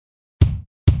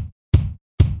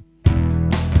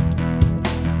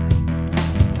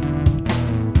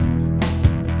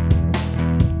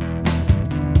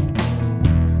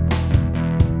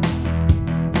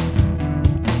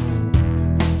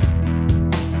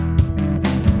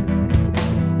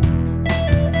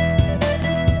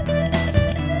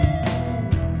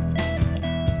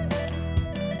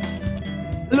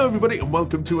everybody, and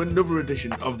welcome to another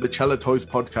edition of the Cella Toys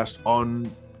podcast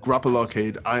on Grapple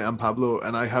Arcade. I am Pablo,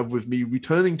 and I have with me,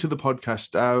 returning to the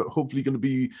podcast, hopefully going to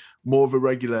be more of a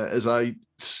regular as I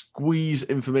squeeze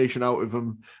information out of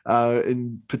him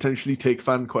and potentially take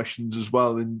fan questions as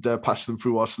well and pass them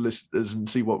through our solicitors and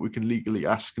see what we can legally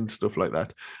ask and stuff like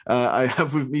that. I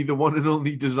have with me the one and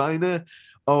only designer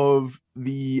of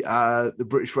the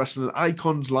British Wrestling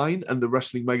Icons line and the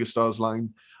Wrestling Megastars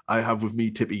line. I have with me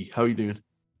Tippy. How are you doing?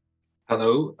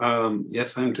 Hello.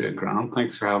 Yes, I'm doing grand.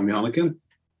 Thanks for having me on again.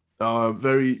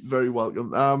 Very, very welcome.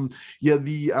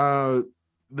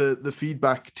 The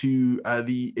feedback to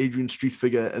the Adrian Street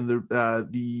figure and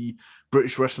the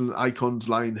British Wrestling Icons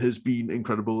line has been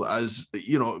incredible. As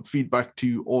you know, feedback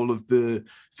to all of the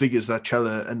figures that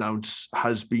Cella announced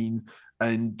has been.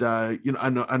 And I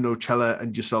know Cella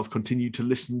and yourself continue to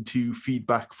listen to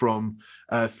feedback from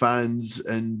fans,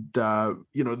 and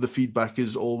the feedback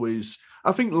is always,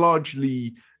 I think,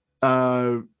 largely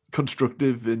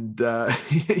constructive and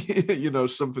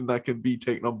something that can be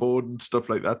taken on board and stuff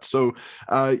like that. So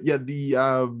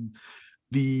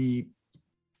the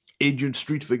Adrian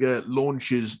Street figure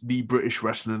launches the British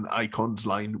Wrestling Icons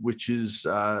line, which is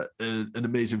an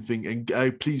amazing thing.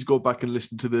 And please go back and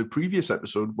listen to the previous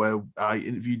episode where I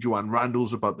interviewed Joanne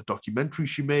Randalls about the documentary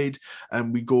she made,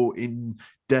 and we go in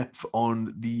depth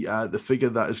on the figure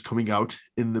that is coming out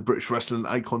in the British Wrestling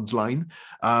Icons line.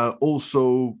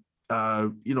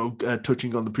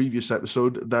 Touching on the previous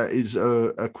episode, there is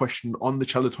a question on the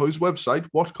Cella Toys website.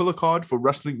 What color card for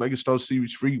Wrestling Megastars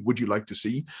Series 3 would you like to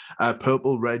see?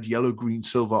 Purple, red, yellow, green,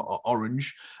 silver, or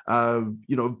orange?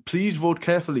 Please vote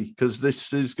carefully, because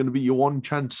this is going to be your one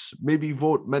chance. Maybe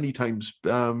vote many times.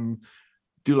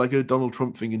 Do like a Donald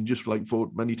Trump thing and just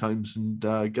vote many times and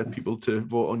get people to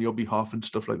vote on your behalf and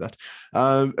stuff like that.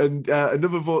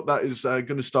 Another vote that is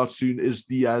going to start soon is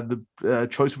the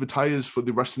choice of attires for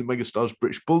the Wrestling Megastars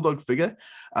British Bulldog figure.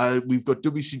 We've got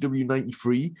WCW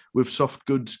 93 with Soft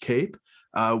Goods Cape.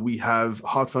 We have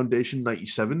Heart Foundation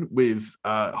 97 with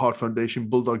Heart Foundation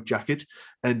Bulldog jacket,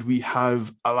 and we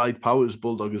have Allied Powers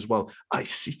Bulldog as well. I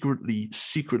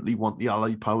secretly want the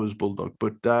Allied Powers Bulldog,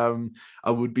 but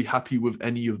I would be happy with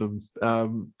any of them.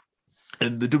 And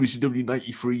the WCW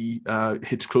 93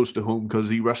 hits close to home because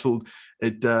he wrestled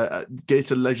at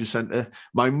Gator Leisure Centre.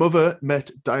 My mother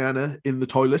met Diana in the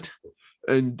toilet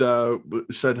and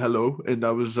said hello, and I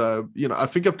was I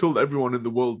think I've told everyone in the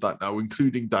world that now,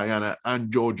 including Diana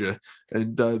and Georgia,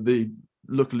 and they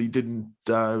luckily didn't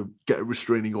get a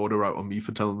restraining order out on me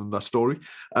for telling them that story.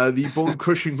 The Bone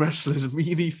Crushing Wrestlers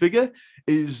Meanie figure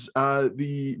is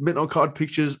the mint on card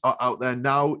pictures are out there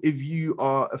now. If you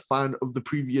are a fan of the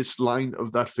previous line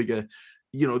of that figure,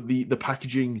 the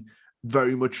packaging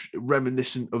very much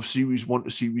reminiscent of Series 1 to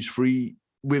Series 3,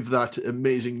 with that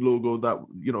amazing logo that,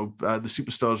 the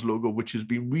Superstars logo, which has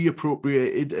been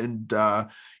reappropriated and,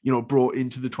 brought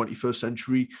into the 21st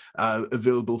century,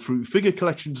 available through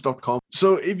figurecollections.com.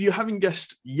 So if you haven't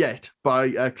guessed yet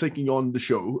by clicking on the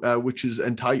show, which is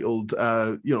entitled,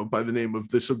 by the name of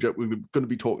the subject we're going to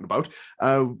be talking about,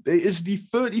 it is the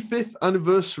 35th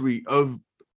anniversary of,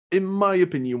 in my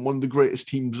opinion, one of the greatest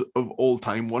teams of all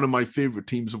time, one of my favorite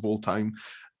teams of all time.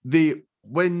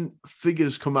 When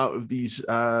figures come out of these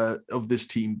of this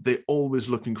team, they always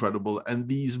look incredible, and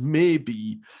these may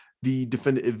be the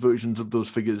definitive versions of those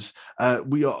figures.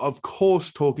 We are, of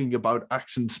course, talking about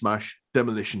Axe and Smash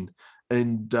Demolition,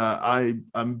 and I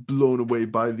am blown away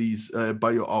by these,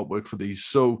 by your artwork for these.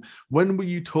 So, when were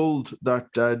you told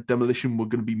that Demolition were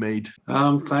going to be made?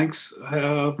 Thanks.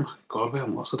 God,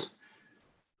 when was it?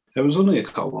 It was only a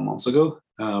couple of months ago.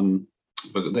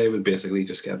 But they would basically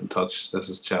just get in touch. This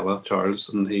is Cella, Charles,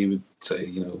 and he would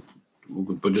say,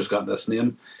 we just got this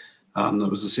name. And it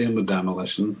was the same with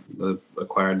Demolition. They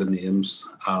acquired the names,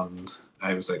 and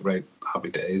I was like, right, happy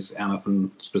days.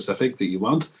 Anything specific that you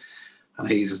want? And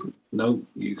he says, no,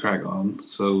 you crack on.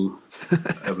 So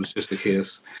it was just a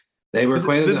case. They were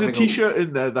quite There's a T-shirt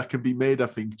in there that can be made, I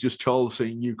think, just Charles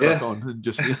saying you crack on and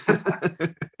just...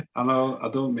 I know, I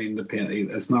don't mean to paint.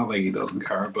 It's not like he doesn't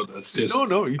care, but it's just...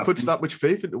 No, he puts that much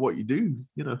faith into what you do,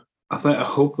 I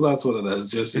hope that's what it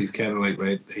is. Just he's kind of like,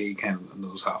 right, he kind of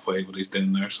knows halfway what he's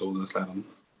doing there, so we'll just let him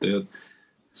do it.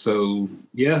 So,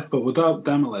 yeah, but with that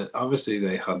Demolition, obviously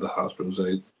they had the Hasbros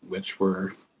out, which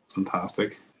were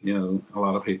fantastic. A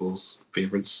lot of people's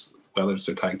favourites, whether it's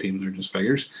their tag teams or just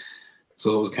figures.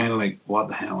 So it was kind of like, what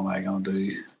the hell am I going to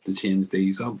do to change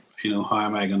these up? How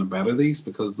am I going to better these?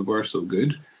 Because they were so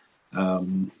good.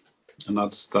 And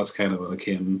that's kind of what it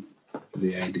came to,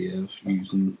 the idea of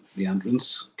using the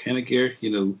entrance kind of gear,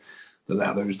 the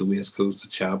leathers, the waistcoats, the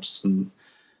chaps, and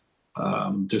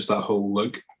just that whole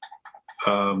look.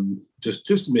 just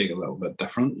to make it a little bit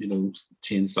different,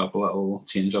 changed up a little,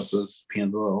 change up the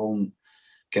paint a little, and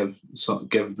give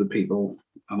the people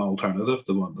an alternative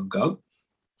to what they've got.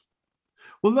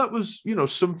 Well, that was,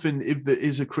 something, if there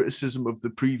is a criticism of the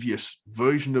previous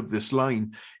version of this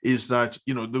line, is that,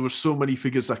 there were so many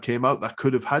figures that came out that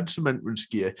could have had some entrance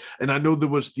gear. And I know there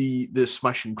was the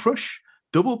Smash and Crush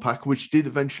double pack, which did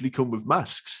eventually come with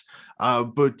masks.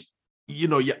 But,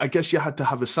 I guess you had to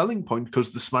have a selling point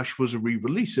because the Smash was a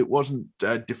re-release. It wasn't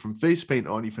different face paint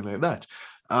or anything like that.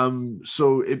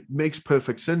 So it makes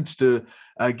perfect sense to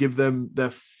give them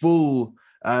their full,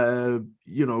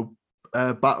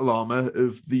 battle armor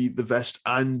of the vest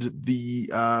and the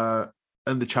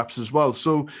chaps as well.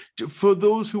 So for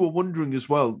those who are wondering as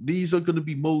well, these are going to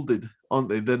be molded, aren't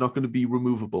they? They're not going to be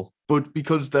removable. But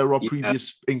because there are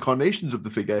previous incarnations of the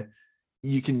figure,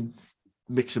 you can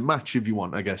mix and match if you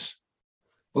want, I guess.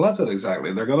 Well, that's it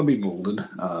exactly. They're going to be molded.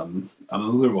 I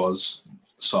know there was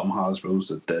some Hasbros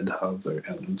that did have their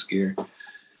entrance gear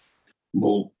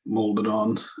molded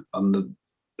on, and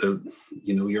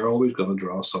you're always going to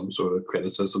draw some sort of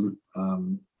criticism.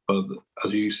 But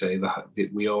as you say,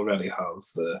 we already have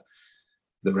the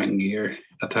ring gear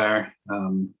attire,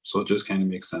 so it just kind of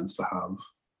makes sense to have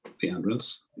the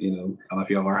entrance, And if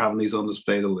you are having these on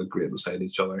display, they'll look great beside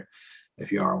each other.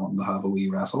 If you are wanting to have a wee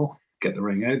wrestle, get the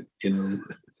ring out, you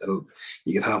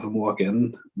could have them walk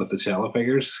in with the Cella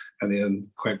figures and then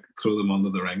quick throw them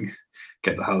under the ring,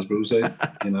 get the Hasbros out,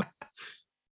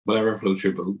 whatever floats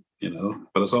your boat,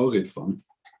 but it's all good fun.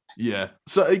 Yeah.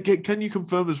 So can you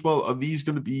confirm as well, are these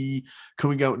going to be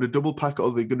coming out in a double pack, or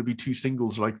are they going to be two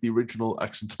singles like the original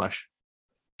Axe and Smash?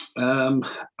 I'm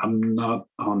not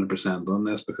 100% on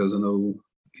this because I know,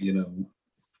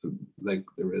 like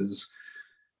there is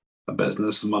a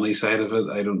business money side of it.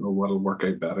 I don't know what'll work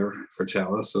out better for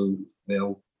Cella, so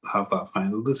they'll have that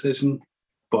final decision.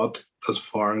 But as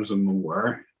far as I'm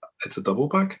aware, it's a double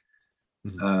pack.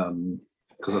 Mm-hmm.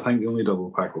 Because I think the only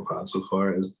double pack we've had so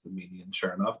far is the Median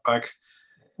Chernoff pack.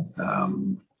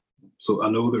 So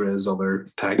I know there is other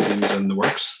tag teams in the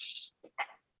works,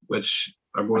 which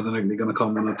are more than likely going to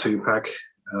come in a 2-pack.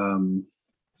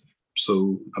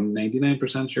 So I'm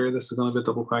 99% sure this is going to be a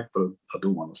double pack, but I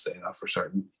don't want to say that for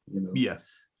certain, Yeah.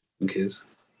 In case.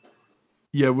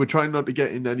 Yeah, we're trying not to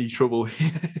get in any trouble until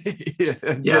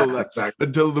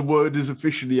the word is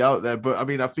officially out there. But I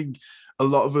mean, I think a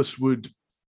lot of us would,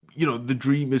 the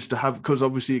dream is to have, because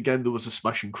obviously, again, there was a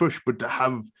Smash and Crush, but to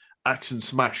have Axe and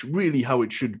Smash really how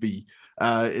it should be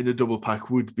in a double pack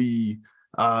would be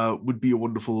a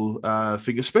wonderful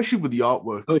thing, especially with the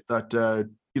artwork that,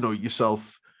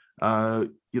 yourself,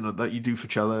 that you do for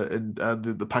Cella and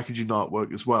the packaging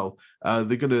artwork as well.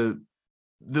 Either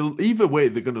way,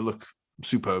 they're going to look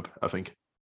superb, I think.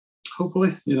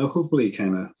 Hopefully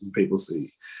kind of people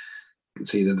see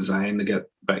the design, to get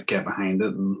behind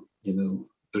it, and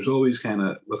there's always kind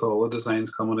of, with all the designs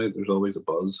coming out, there's always a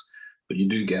buzz, but you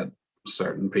do get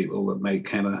certain people that might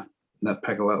kind of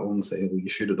nitpick a little and say, well, you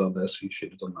should have done this, you should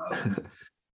have done that.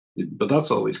 But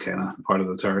that's always kind of part of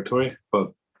the territory.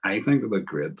 But I think they look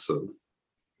great, so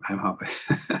I'm happy.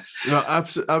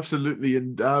 Absolutely.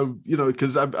 And,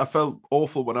 because I felt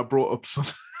awful when I brought up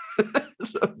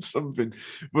something,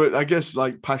 but I guess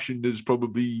like passion is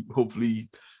probably, hopefully,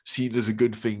 seen as a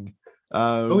good thing.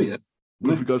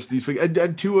 With regards to these things.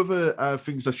 And two other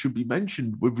things that should be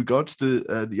mentioned with regards to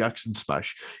the Axe and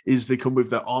Smash is they come with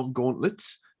their arm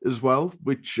gauntlets as well,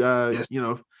 which,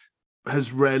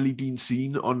 has rarely been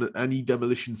seen on any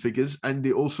Demolition figures. And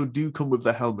they also do come with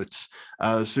their helmets.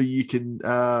 So you can,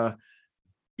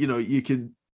 you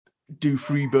can do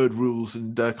Freebird rules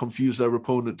and confuse their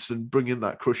opponents and bring in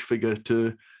that Crush figure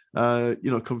to,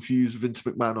 confuse Vince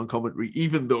McMahon on commentary,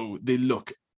 even though they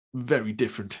look very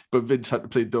different. But Vince had to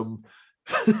play dumb.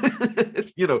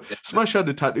 Smash had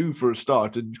a tattoo for a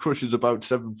start, and Crush is about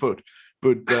 7 foot.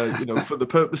 But for the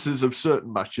purposes of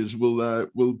certain matches,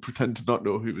 we'll pretend to not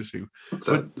know who is who.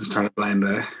 Just turn a blind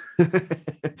eye,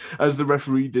 as the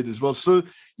referee did as well. So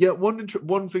yeah, one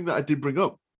thing that I did bring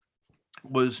up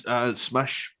was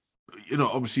Smash.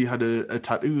 Obviously had a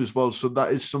tattoo as well. So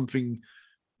that is something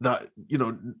that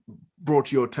brought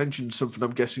to your attention. Something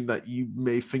I'm guessing that you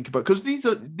may think about, because these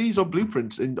are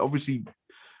blueprints, and obviously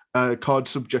cards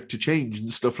subject to change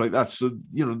and stuff like that. So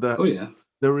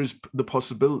there is the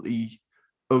possibility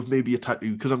of maybe a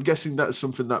tattoo, because I'm guessing that is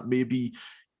something that maybe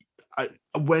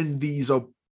when these are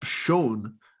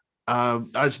shown,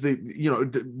 as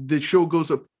the show goes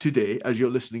up today as you're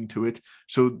listening to it,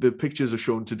 so the pictures are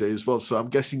shown today as well. So I'm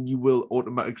guessing you will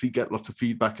automatically get lots of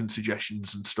feedback and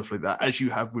suggestions and stuff like that, as you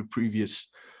have with previous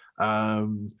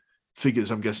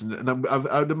figures, I'm guessing, and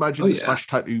I'd imagine Oh the yeah, Smash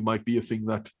tattoo might be a thing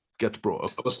that gets brought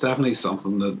up. it was definitely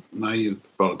something that now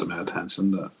you've brought it to my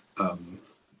attention that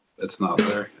it's not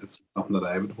there. It's something that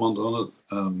I would want on it.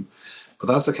 But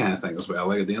that's the kind of thing as well.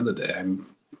 Like at the end of the day, I'm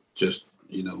just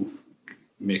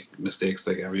make mistakes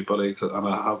like everybody, and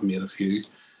I have made a few.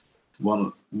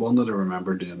 One that I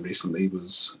remember doing recently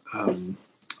was on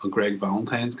Greg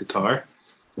Valentine's guitar.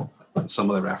 Some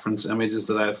of the reference images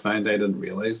that I found, I didn't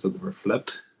realize that they were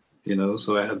flipped.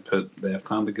 So I had put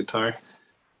left-handed guitar,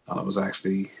 and it was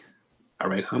actually a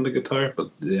right-handed guitar,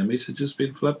 but the image had just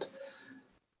been flipped.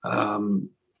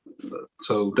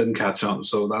 So didn't catch on.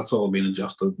 So that's all been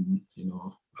adjusted, and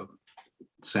I've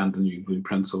sent the new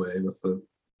blueprints away with the.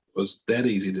 It was dead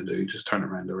easy to do. Just turn it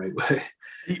around the right way.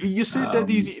 You said that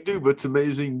easy to do, but it's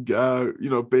amazing.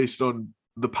 Based on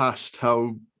the past,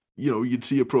 how you'd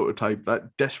see a prototype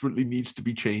that desperately needs to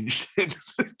be changed.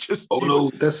 Just no,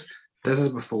 this is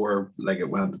before like it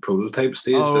went to prototype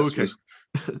stage. Oh, this okay. was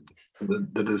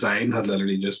the design had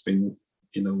literally just been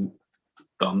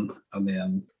done, and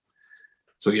then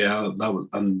so yeah, that was,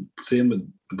 and same with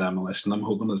Demolition. I'm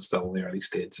hoping it's still in the early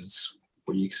stages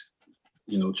where it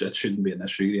shouldn't be an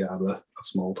issue to add a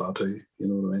small tattoo. You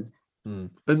know what I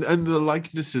mean? And the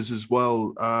likenesses as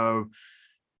well.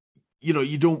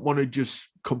 You don't want to just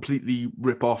completely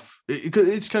rip off.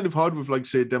 It's kind of hard with, like,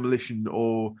 say, Demolition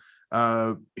or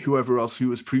whoever else who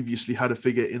has previously had a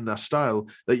figure in that style,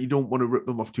 that you don't want to rip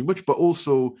them off too much. But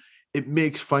also, it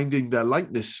makes finding their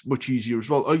likeness much easier as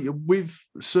well. With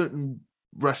certain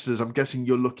wrestlers, I'm guessing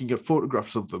you're looking at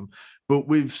photographs of them, but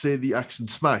with, say, the Axe and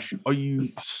Smash, are you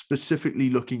specifically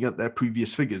looking at their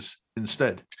previous figures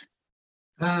instead?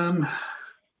 To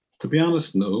be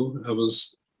honest, no. I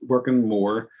was working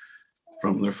more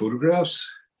from their photographs.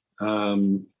 I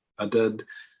did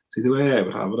see the way I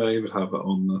would have it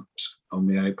on the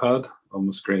iPad on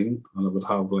the screen, and I would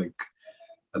have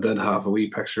I did have a wee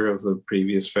picture of the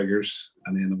previous figures,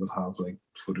 and then I would have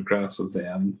photographs of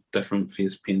them, different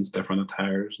face paints, different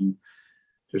attires, and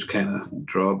just kind of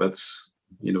draw bits,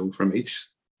 from each.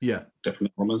 Yeah.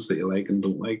 Different elements that you like and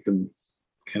don't like, and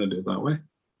kind of do it that way.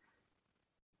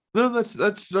 No,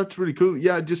 that's really cool.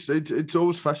 Yeah, just it's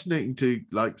always fascinating to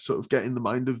sort of get in the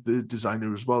mind of the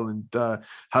designer as well, and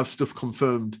have stuff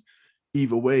confirmed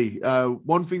either way.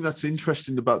 One thing that's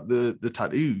interesting about the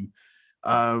tattoo,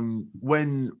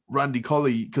 when Randy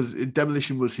Colley, because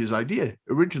Demolition was his idea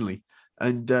originally,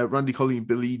 and Randy Colley and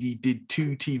Bill Eadie did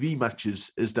 2 TV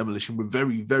matches as Demolition with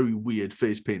very, very weird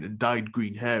face paint and dyed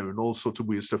green hair and all sorts of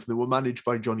weird stuff. They were managed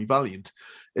by Johnny Valiant,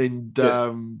 and yes.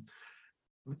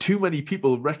 Too many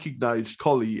people recognized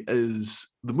Colley as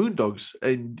the Moondogs,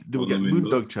 and they were getting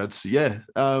Moondog chants. Yeah.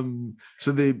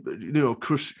 So they,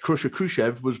 Crusher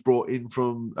Khrushchev was brought in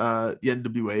from the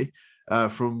NWA,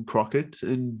 from Crockett,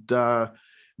 and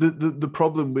the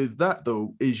problem with that,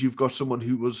 though, is you've got someone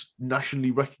who was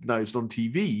nationally recognized on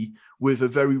TV with a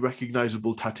very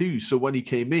recognizable tattoo. So when he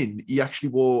came in, he actually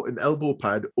wore an elbow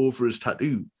pad over his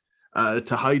tattoo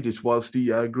to hide it whilst he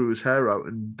grew his hair out.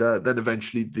 And then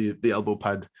eventually the elbow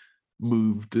pad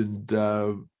moved, and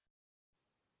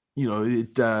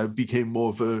it became more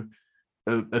of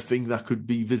a thing that could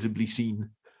be visibly seen,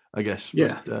 I guess.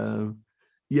 Yeah. But,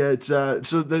 it's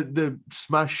so the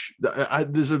Smash.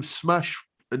 There's a Smash,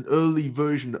 an early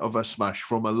version of a Smash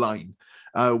from a line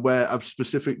where I've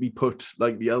specifically put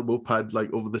the elbow pad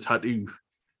over the tattoo,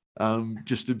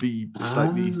 just to be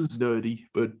slightly nerdy.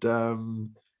 But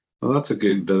well, that's a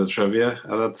good bit of trivia.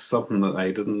 That's something that I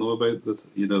didn't know about. That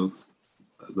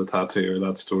the tattoo or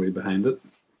that story behind it.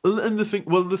 And the thing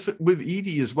with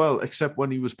Eadie as well, except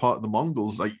when he was part of the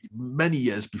Mongols, many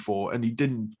years before, and he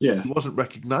wasn't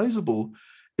recognizable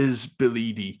as Bill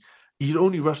Eadie. He'd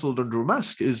only wrestled under a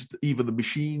mask as either the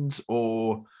Machines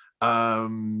or who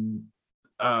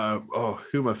am I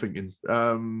thinking?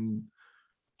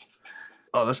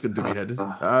 That's going to do me head.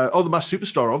 The Masked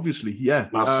Superstar, obviously. Yeah.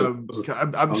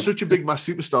 I'm such a big Masked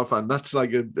Superstar fan. That's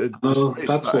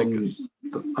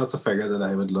that's a figure that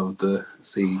I would love to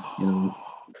see,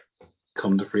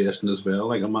 come to fruition as well,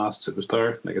 like a Masked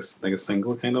Superstar, like a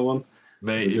single kind of one.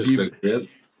 Mate, if you, great.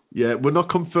 Yeah, we're not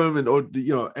confirming or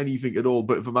anything at all,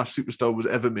 but if a Masked Superstar was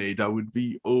ever made, I would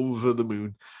be over the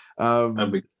moon.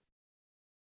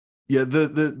 Yeah,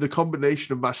 the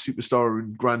combination of Masked Superstar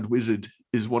and Grand Wizard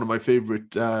is one of my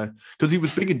favorite, because he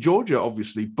was big in Georgia,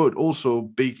 obviously, but also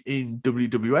big in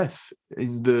WWF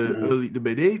in the early to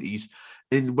mid 80s.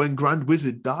 And when Grand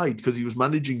Wizard died, because he was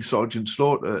managing Sergeant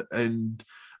Slaughter and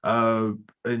the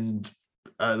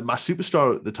Masked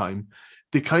Superstar at the time,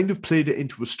 they kind of played it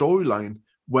into a storyline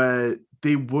where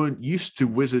they weren't used to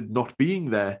Wizard not being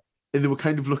there and they were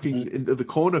kind of looking into the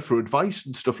corner for advice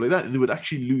and stuff like that, and they would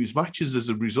actually lose matches as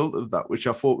a result of that, which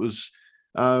I thought was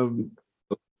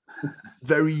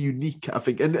very unique, I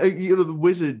think. And the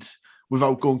Wizard,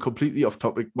 without going completely off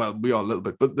topic, well, we are a little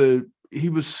bit, but he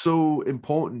was so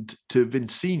important to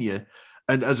Vince Senior,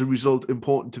 and as a result,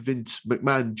 important to Vince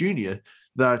McMahon Jr.,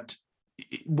 that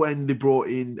when they brought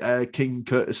in King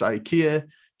Curtis Ikea,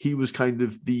 he was kind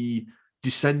of the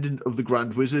descendant of the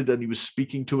Grand Wizard, and he was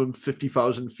speaking to him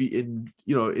 50,000 feet in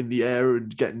the air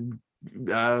and getting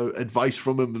advice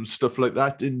from him and stuff like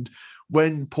that. And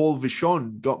when Paul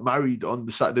Vachon got married on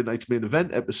the Saturday Night's Main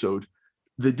Event episode,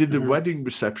 they did the wedding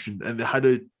reception, and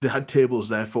they had tables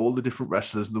there for all the different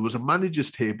wrestlers, and there was a manager's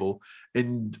table,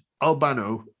 and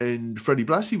Albano and Freddie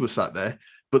Blassie were sat there,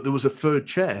 but there was a third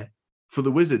chair for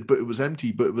the Wizard, but it was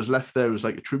empty, but it was left there as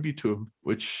like a tribute to him,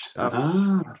 which I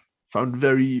found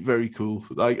very, very cool.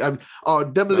 Like,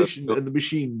 Demolition and the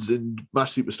Machines and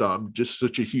Mass Superstar, I'm just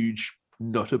such a huge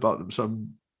nut about them, so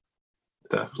I'm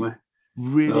definitely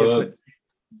really excited.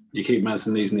 You keep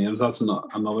mentioning these names. That's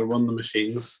another one. The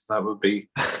Machines. That would be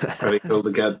pretty cool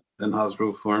to get in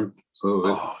Hasbro form.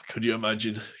 So, could you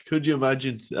imagine?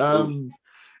 I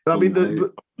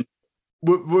mean,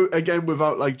 we're again,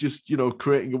 without like just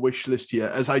creating a wish list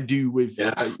here, as I do with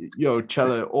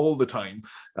Cella all the time.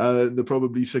 They're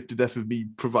probably sick to death of me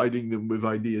providing them with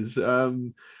ideas.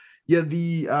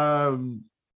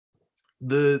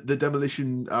 The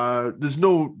Demolition, there's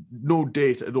no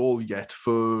date at all yet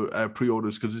for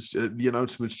pre-orders, because the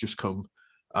announcement's just come.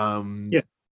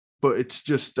 But it's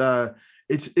just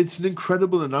it's an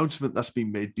incredible announcement that's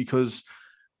been made, because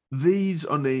these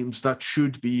are names that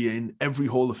should be in every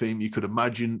Hall of Fame you could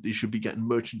imagine. They should be getting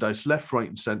merchandise left, right,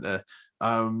 and center.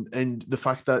 And the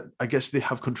fact that I guess they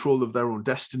have control of their own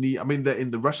destiny. I mean, they're in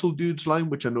the Wrestle Dudes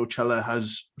line, which I know Cella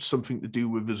has something to do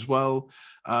with as well.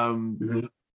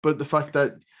 But the fact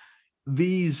that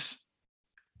these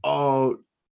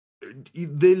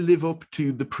they live up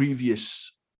to the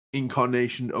previous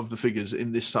incarnation of the figures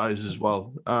in this size as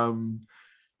well.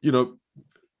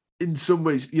 In some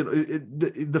ways,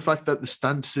 the fact that the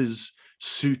stances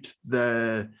suit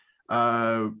their,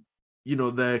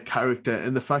 their character,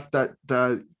 and the fact that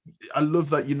I love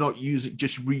that you're not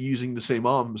reusing the same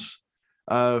arms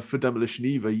for Demolition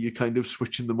either. You're kind of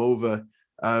switching them over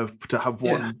to have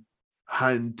one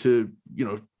hand to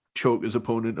choke his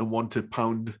opponent and one to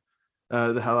pound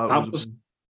the hell out of him.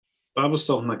 That was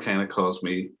something that kind of caused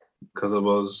me, because I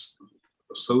was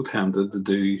so tempted to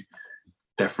do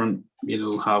different,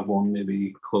 have one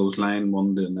maybe clothesline,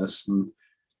 one doing this,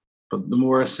 but the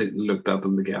more I looked at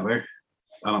them together,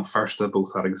 and at first they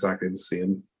both had exactly the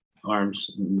same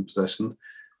arms in the position,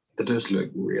 they just look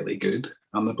really good,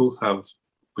 and they both have,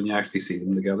 when you actually see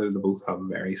them together, they both have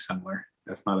very similar,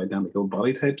 if not identical,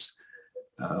 body types,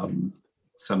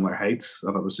 similar heights,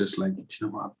 and it was just like, do you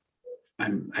know what,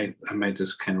 I might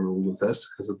just kind of roll with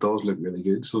this, because it does look really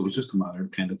good. So it was just a matter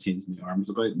of kind of changing the arms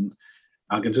about, and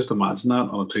I can just imagine that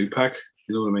on a 2-pack,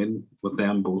 you know what I mean, with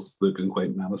them both looking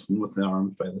quite menacing with the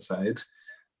arms by the sides,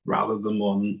 rather than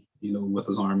one, with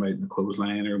his arm out in the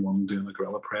clothesline, or one doing a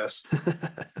gorilla press.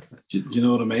 do you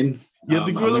know what I mean? Yeah,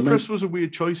 the gorilla press was a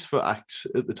weird choice for Axe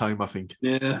at the time, I think.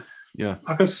 Yeah.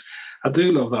 I guess I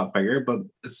do love that figure, but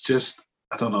it's just,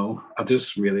 I don't know, I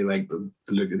just really like the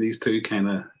look of these two kind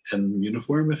of in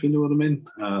uniform, if you know what I mean.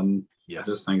 I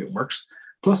just think it works.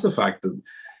 Plus the fact that,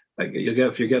 like,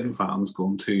 if you're getting fans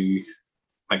going to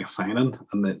like a signing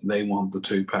and they want the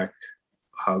 2-pack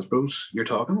Hasbros, you're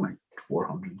talking like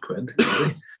 400 quid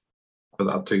for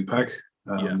that 2-pack.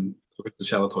 The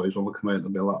Cella Toys one will come out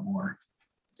and be a lot more,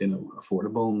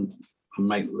 affordable, and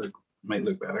might look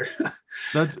better.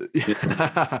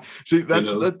 See,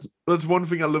 that's one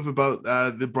thing I love about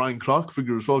the Brian Clark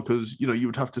figure as well, because you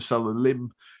would have to sell a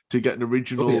limb to get an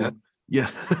original.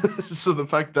 So the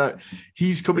fact that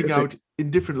he's coming out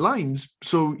in different lines,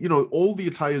 so all the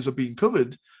attires are being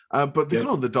covered, but the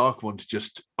glow in the dark one's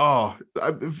just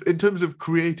in terms of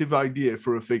creative idea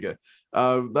for a figure,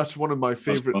 that's one of my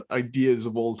favorite ideas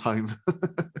of all time.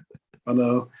 I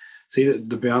know. See,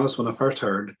 to be honest, when I first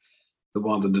heard they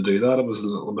wanted to do that, I was a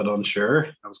little bit unsure.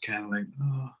 I was kind of like,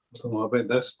 I don't know about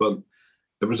this, but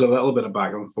there was a little bit of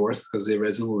back and forth, because the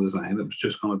original design, it was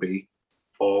just going to be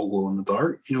all glow in the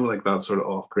dark, like that sort of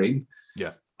off green.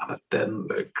 Yeah. And it didn't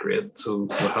look great. So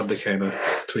we had to kind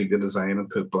of tweak the design and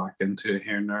put black into it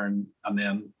here and there. And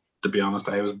then, to be honest,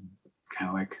 I was kind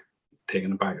of like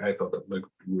taken aback. I thought it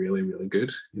looked really, really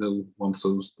good, once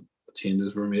those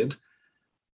changes were made.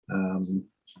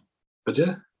 But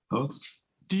yeah,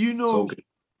 do you know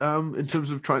in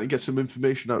terms of trying to get some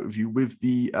information out of you with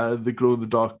the glow in the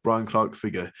dark Brian Clark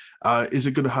figure? Is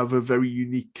it going to have a very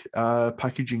unique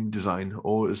packaging design,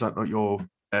 or is that not your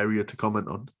area to comment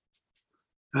on?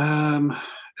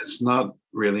 It's not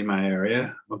really my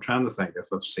area. I'm trying to think if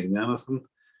I've seen anything.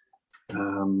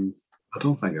 I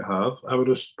don't think I have.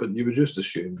 But you would just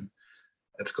assume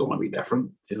it's going to be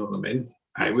different. You know what I mean?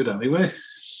 I would anyway,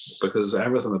 because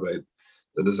everything about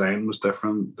the design was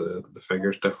different, the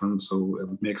figure's different, so it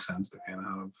would make sense to kind of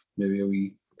have maybe a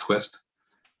wee twist,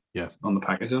 on the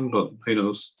packaging. But who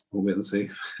knows? We'll wait and see.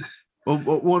 Well,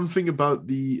 one thing about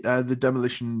the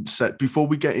Demolition set, before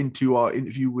we get into our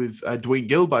interview with Dwayne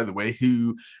Gill, by the way,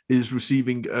 who is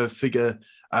receiving a figure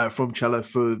from Cella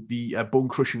for the Bone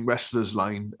Crushing Wrestlers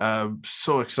line.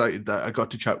 So excited that I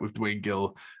got to chat with Dwayne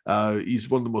Gill. He's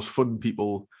one of the most fun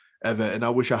people ever, and I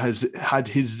wish I had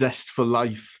his zest for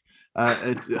life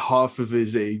at half of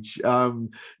his age.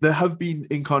 There have been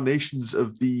incarnations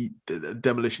of the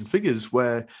Demolition figures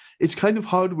where it's kind of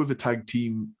hard with a tag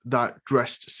team that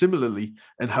dressed similarly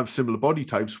and have similar body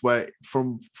types, where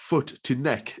from foot to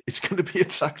neck it's going to be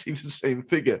exactly the same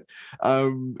figure,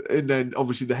 and then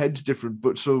obviously the head's different.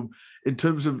 But so in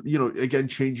terms of, again,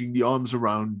 changing the arms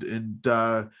around and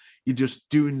you're just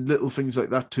doing little things like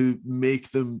that to make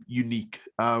them unique.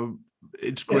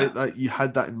 It's great that you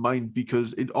had that in mind,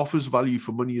 because it offers value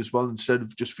for money as well, instead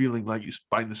of just feeling like you're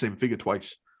buying the same figure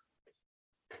twice.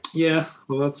 Yeah,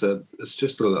 well, that's it. It's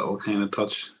just a little kind of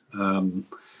touch.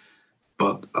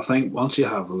 But I think once you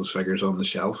have those figures on the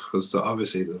shelf, because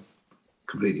obviously they're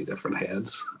completely different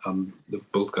heads,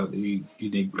 they've both got the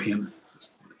unique paint,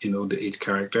 to each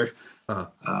character. Uh-huh.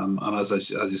 And as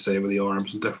you say, with the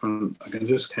arms and different, I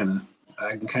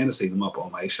can kind of see them up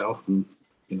on my shelf, and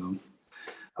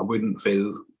I wouldn't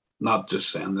feel, not just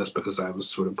saying this because I was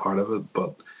sort of part of it,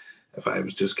 but if I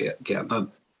was just getting it,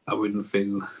 I wouldn't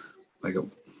feel like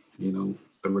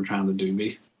they were trying to do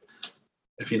me,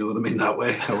 if you know what I mean, that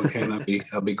way. I would kind of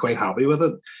I'd be quite happy with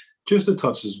it. Just a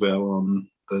touch as well on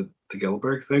the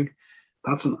Gilbert thing.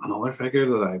 That's another figure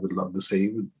that I would love to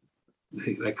see,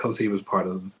 because he was part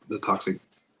of the Toxic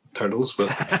Turtles with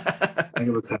I think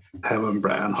it was him and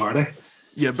Brian Hardy.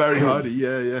 Yeah, Barry Hardy.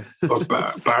 Yeah. Or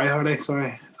Barry Hardy.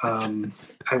 Sorry. I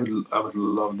would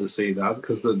love to see that,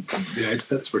 because the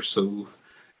outfits were so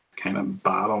kind of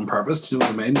bad on purpose. Do you know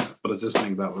what I mean? But I just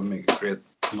think that would make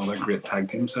another great tag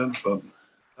team set. But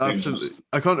absolutely,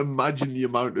 I can't imagine the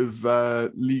amount of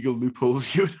legal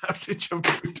loopholes you would have to jump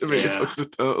through to make a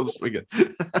Toxic Turtles figure.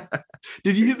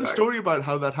 Did you hear the story about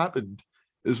how that happened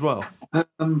as well?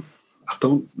 I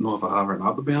don't know if I have or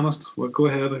not, to be honest. Well, go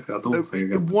ahead. I don't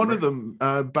think one of them,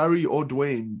 Barry or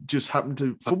Dwayne, just happened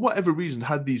to, for whatever reason,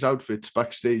 had these outfits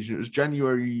backstage, and it was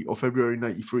January or February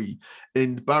 '93,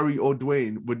 and Barry or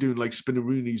Dwayne were doing like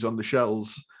spinneroonies on the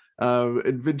shelves.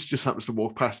 And Vince just happens to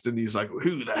walk past, and he's like,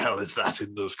 "Who the hell is that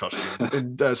in those costumes?"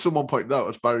 And someone pointed out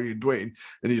it's Barry and Dwayne,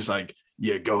 and he's like,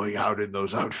 "You're going out in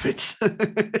those outfits."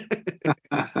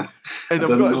 And of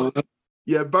course,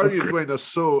 yeah, Barry and Dwayne are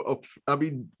so up. I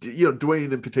mean,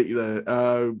 Dwayne in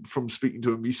particular, from speaking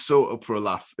to him, he's so up for a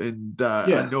laugh. And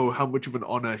I know how much of an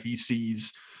honor he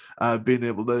sees being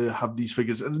able to have these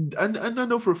figures. And I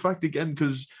know for a fact, again,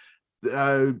 because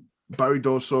Barry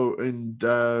Dorso and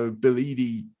Bill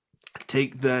Eadie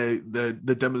take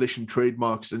the Demolition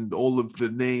trademarks and all of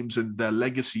the names and their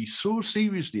legacy so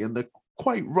seriously, and they're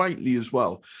quite rightly as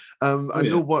well. I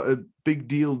know what a big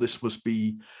deal this must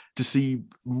be to see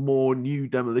more new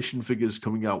Demolition figures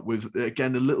coming out with,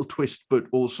 again, a little twist, but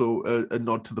also a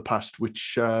nod to the past,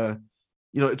 which,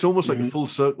 it's almost like a full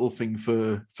circle thing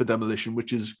for Demolition,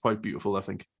 which is quite beautiful, I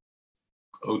think.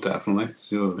 Oh, definitely.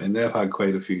 And they've had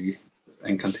quite a few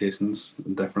incantations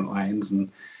and different lines.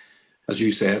 And as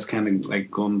you say, it's kind of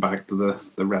like going back to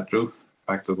the retro,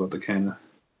 back to what they kind of,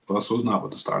 well, I suppose not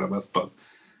what they started with, but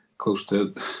close to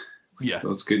it. Yeah.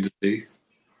 So it's good to see.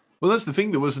 Well, that's the thing.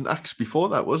 There was an axe before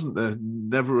that, wasn't there?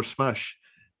 Never a Smash.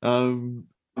 The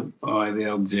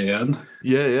LJN.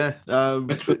 Yeah.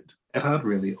 It had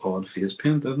really odd face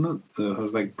paint, didn't it? It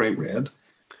was like bright red.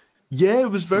 Yeah, it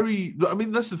was very... I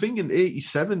mean, that's the thing. In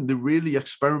 '87, they really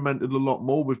experimented a lot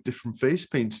more with different face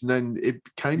paints, and then it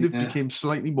kind of became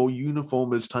slightly more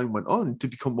uniform as time went on to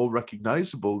become more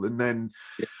recognizable. And then,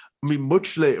 I mean,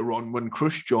 much later on, when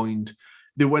Crush joined,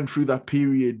 they went through that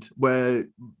period where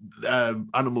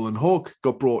Animal and Hawk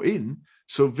got brought in.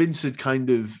 So Vince had kind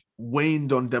of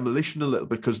waned on Demolition a little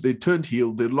because they turned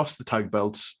heel. They lost the tag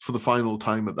belts for the final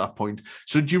time at that point.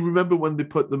 So do you remember when they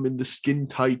put them in the skin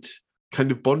tight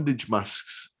kind of bondage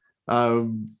masks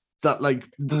that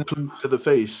like to the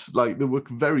face? Like they were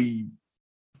very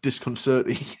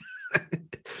disconcerting.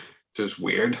 just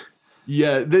weird.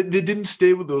 Yeah, they didn't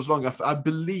stay with those long. I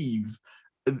believe,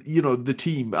 the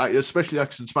team, especially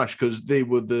Axe and Smash, because they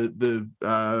were the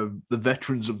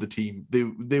veterans of the team.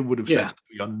 They would have said,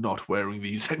 "We are not wearing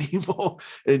these anymore,"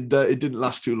 and it didn't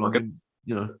last too long. And,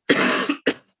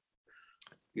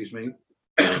 excuse me.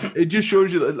 It just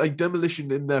shows you that, like,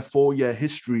 Demolition in their 4-year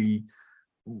history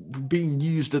being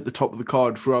used at the top of the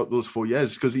card throughout those 4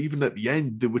 years, because even at the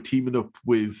end they were teaming up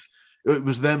with, it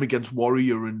was them against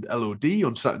Warrior and LOD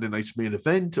on Saturday night's main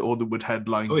event, or they would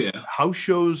headline house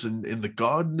shows and in the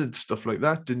garden and stuff like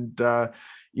that, and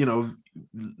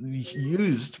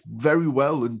used very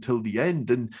well until the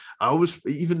end. And I was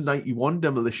even 91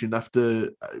 Demolition, after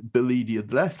Bill Eadie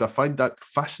had left, I find that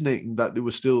fascinating that they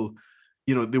were still,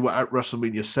 they were at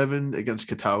WrestleMania 7 against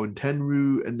Katao and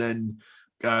Tenryu, and then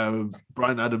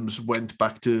Brian Adams went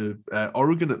back to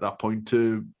Oregon at that point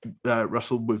to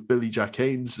wrestle with Billy Jack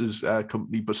Haynes'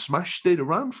 company, but Smash stayed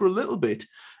around for a little bit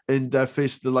and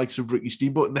faced the likes of Ricky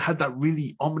Steamboat, and they had that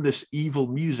really ominous, evil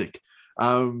music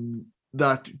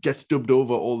that gets dubbed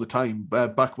over all the time,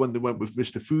 back when they went with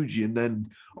Mr. Fuji, and then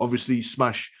obviously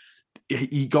Smash,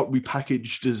 he got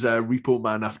repackaged as Repo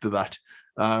Man after that.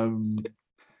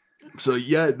 So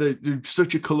yeah, they're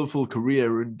such a colourful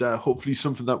career, and hopefully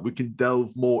something that we can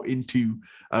delve more into,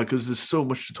 because there's so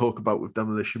much to talk about with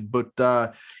Demolition. But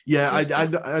I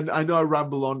know I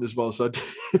ramble on as well, so I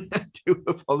do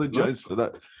apologise for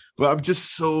that. But I'm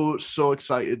just so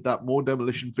excited that more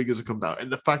Demolition figures are coming out, and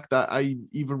the fact that I'm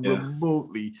even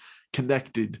remotely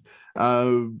connected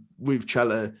with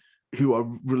Chella, who are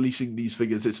releasing these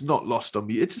figures, it's not lost on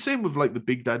me. It's the same with like the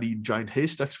Big Daddy and Giant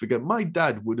Haystacks figure. My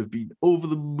dad would have been over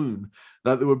the moon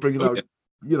that they were bringing out,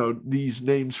 these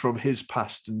names from his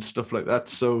past and stuff like that.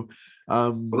 So,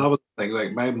 well, that was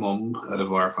like my mum out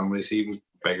of our family, she was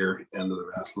bigger into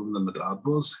the wrestling than my dad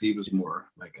was. He was more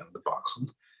like into boxing.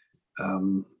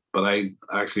 But I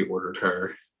actually ordered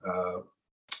her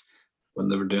when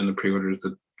they were doing the pre-orders,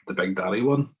 the Big Daddy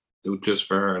one. It was just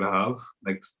for her to have,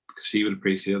 like, she would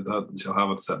appreciate that, and she'll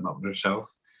have it sitting up on her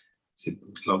shelf. She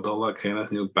loved all that kind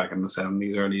of, back in the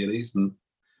 70s, early 80s, and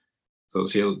so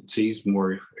she's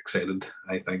more excited,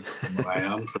 I think, than what I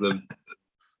am for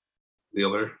the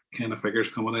other kind of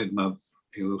figures coming out in that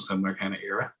similar kind of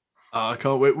era. I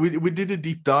can't wait. We did a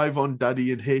deep dive on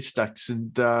Daddy and Haystacks,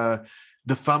 and the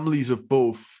families of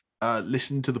both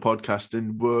listened to the podcast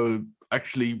and were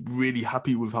actually really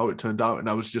happy with how it turned out. And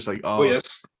I was just like, oh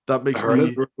yes. That makes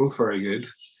me both very good.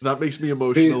 That makes me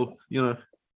emotional,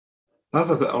 That's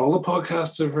the thing. All the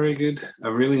podcasts are very good. I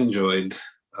really enjoyed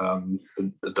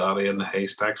the Daddy and the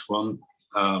Haystacks one,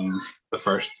 the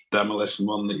first Demolition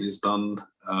one that he's done,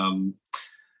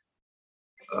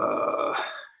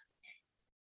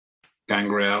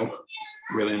 Gangrel.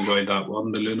 Really enjoyed that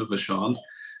one. The Luna Vachon.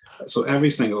 So every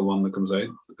single one that comes out,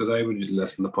 because I would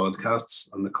listen to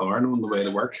podcasts in the car and on the way to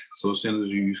work. So as soon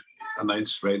as you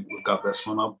announce, right, we've got this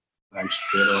one up, I'm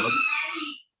straight on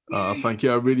it. Thank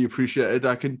you. I really appreciate it.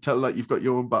 I can tell that you've got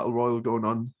your own battle royal going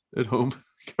on at home.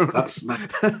 That's my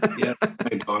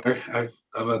daughter. I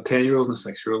have a 10-year-old and a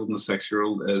 6-year-old, and the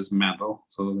 6-year-old is mental,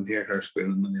 so I can hear her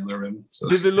squealing in the other room. So.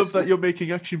 Did they love that you're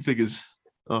making action figures?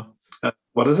 Oh,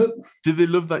 what is it? Did they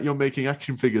love that you're making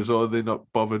action figures, or are they not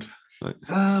bothered? Like...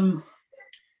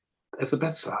 It's a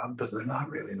bit sad, but they're not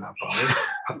really that bothered.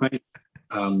 I think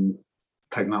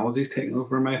technology's taking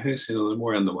over my house. They're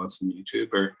more into watching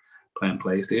YouTube or playing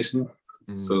PlayStation.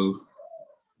 So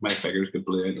my figures get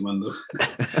blew out the window.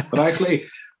 But actually,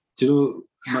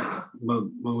 my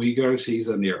wee girl, she's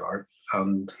in the art,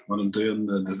 and when I'm doing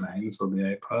the designs on the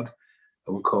iPad,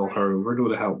 I would call her over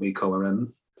to help me colour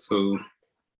in. So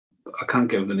I can't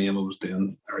give the name I was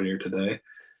doing earlier today.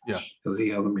 Yeah. Because he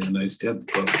hasn't been announced yet,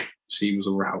 but she was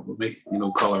over helping me,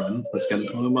 colour in the skin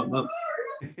tone and whatnot.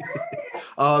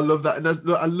 I love that. And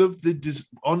I love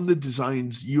on the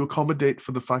designs, you accommodate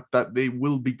for the fact that they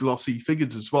will be glossy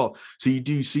figures as well. So you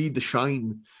do see the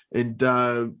shine, and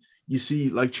you see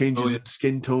like changes in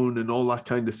skin tone and all that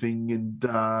kind of thing. And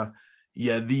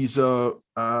these are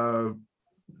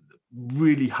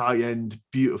really high-end,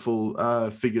 beautiful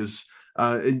figures.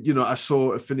 And, I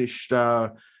saw a finished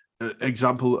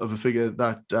example of a figure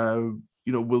that,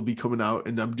 will be coming out,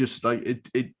 and I'm just like,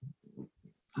 it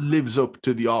lives up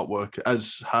to the artwork,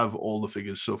 as have all the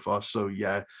figures so far. So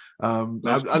yeah, I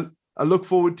look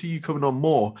forward to you coming on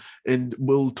more, and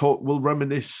we'll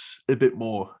reminisce a bit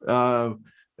more, and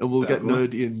we'll get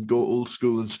nerdy and go old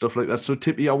school and stuff like that. So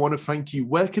Tippy, I want to thank you.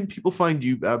 Where can people find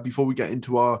you before we get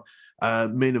into our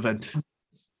main event?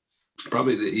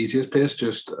 Probably the easiest place,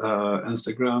 just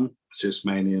Instagram. It's just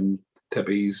my name,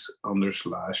 Tippy's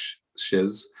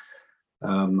 _shiz.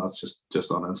 That's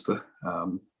just on Insta.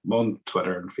 I'm on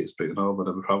Twitter and Facebook and all, but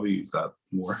I would probably use that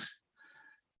more.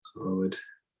 So I would.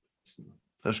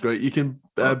 That's great. You can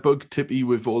bug Tippy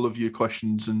with all of your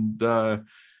questions and.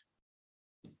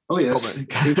 Oh yes,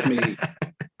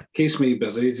 keeps me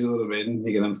busy. Do you know what I mean?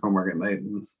 You get in from work at night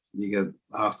and you get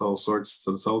asked all sorts,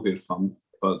 so it's all good fun.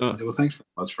 But well, thanks very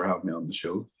much for having me on the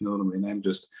show. You know what I mean? I'm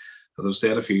just, as I've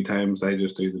said a few times, I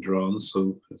just do the drawings,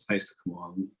 so it's nice to come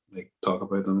on and like talk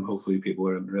about them. Hopefully, people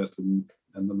are interested in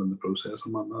them in the process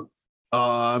and whatnot.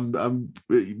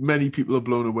 Many people are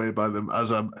blown away by them,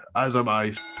 as am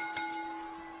I.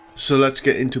 So let's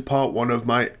get into part one of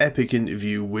my epic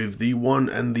interview with the one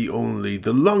and the only,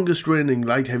 the longest reigning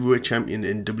light heavyweight champion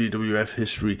in WWF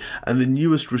history, and the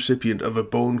newest recipient of a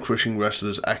bone-crushing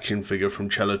wrestler's action figure from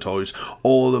Cello Toys.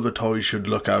 All of the toys should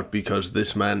look out because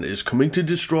this man is coming to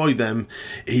destroy them.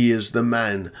 He is the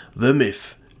man, the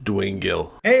myth, Dwayne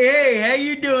Gill. Hey, how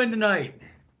you doing tonight?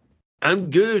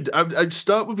 I'm good. I'd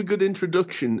start with a good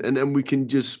introduction, and then we can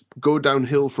just go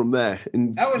downhill from there.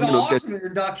 And that was an awesome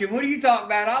introduction. What are you talking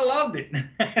about? I loved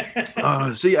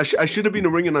it. See, I should have been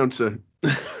a ring announcer.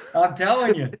 I'm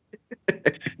telling you,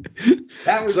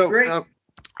 that was great. I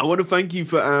want to thank you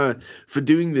for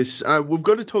doing this. We've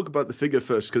got to talk about the figure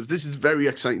first because this is very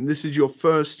exciting. This is your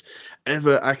first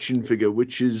ever action figure,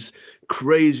 which is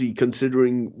crazy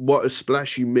considering what a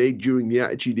splash you made during the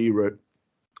Attitude Era.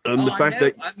 The fact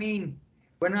that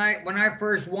when I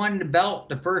first won the belt,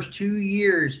 the first 2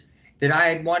 years that I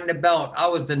had won the belt, I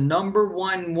was the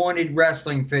 #1 wanted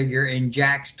wrestling figure in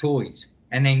Jakks Toys,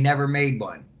 and they never made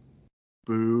one.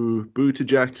 Boo to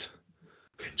Jakks.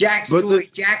 Jakks Toys,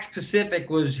 Jakks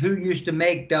Pacific was who used to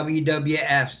make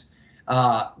WWF's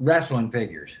wrestling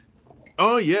figures.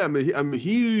 Oh yeah, I'm a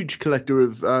huge collector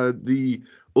of the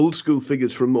old school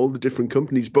figures from all the different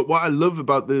companies. But what I love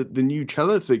about the new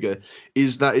Cello figure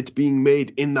is that it's being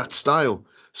made in that style.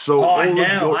 So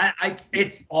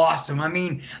it's awesome. I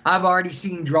mean, I've already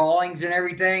seen drawings and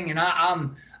everything, and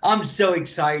I'm so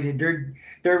excited. They're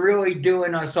really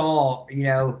doing us all,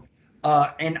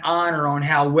 an honor on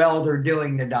how well they're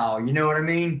doing the doll. You know what I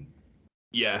mean?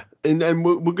 Yeah, and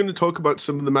we're going to talk about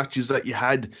some of the matches that you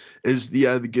had as the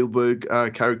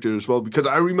Gillberg character as well, because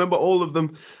I remember all of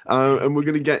them, and we're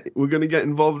going to get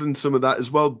involved in some of that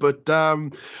as well. But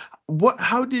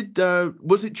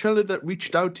was it Cello that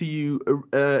reached out to you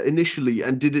initially,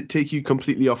 and did it take you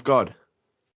completely off guard?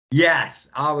 Yes,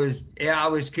 I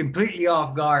was completely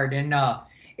off guard, and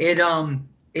it's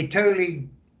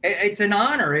an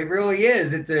honor. It really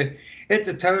is. It's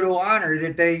a total honor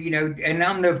that they, and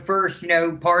I'm the first,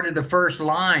 part of the first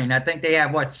line. I think they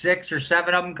have 6 or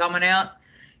 7 of them coming out.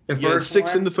 The first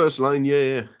 6 in the first line.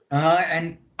 Yeah.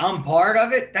 And I'm part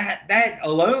of it. That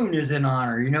alone is an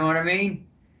honor. You know what I mean?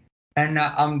 And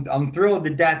I'm thrilled to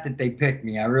death that they picked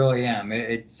me. I really am.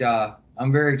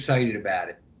 I'm very excited about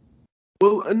it.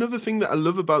 Well, another thing that I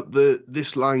love about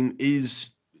this line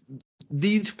is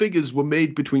these figures were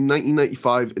made between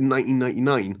 1995 and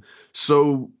 1999.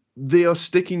 So they are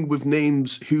sticking with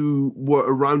names who were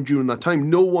around during that time.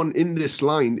 No one in this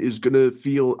line is going to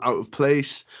feel out of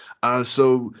place.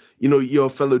 So, your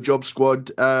fellow Job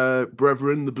Squad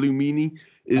brethren, the Blue Meanie,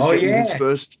 is getting his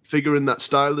first figure in that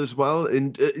style as well.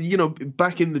 And,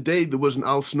 back in the day, there was an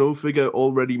Al Snow figure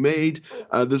already made.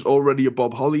 There's already a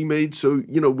Bob Holly made. So,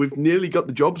 we've nearly got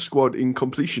the Job Squad in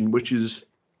completion, which is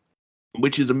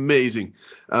amazing.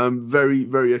 Very,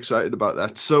 very excited about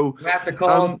that. So you have to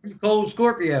call Cold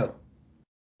Scorpio.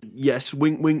 Yes,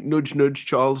 wink, wink, nudge, nudge,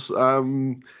 Charles.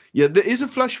 There is a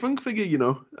Flash Funk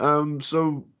figure,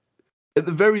 so at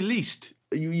the very least,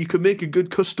 you could make a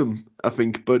good custom, I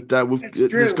think. But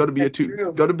there's got to be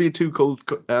a Too Cold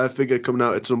figure coming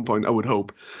out at some point, I would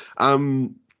hope.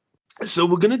 So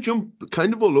we're going to jump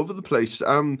kind of all over the place.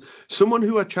 Someone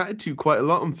who I chatted to quite a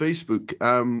lot on Facebook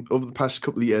over the past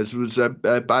couple of years was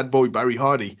Bad Boy Barry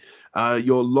Hardy,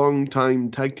 your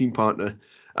longtime tag team partner.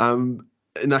 And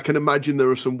I can imagine there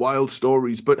are some wild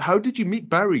stories. But how did you meet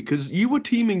Barry? Because you were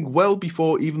teaming well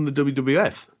before even the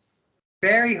WWF.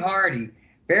 Barry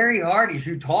Hardy's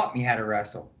who taught me how to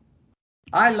wrestle.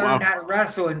 I learned how to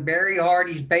wrestle in Barry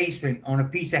Hardy's basement on a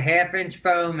piece of 1/2-inch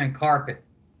foam and carpet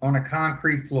on a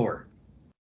concrete floor.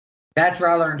 That's where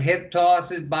I learned hip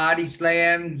tosses, body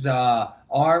slams,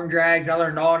 arm drags. I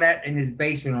learned all that in his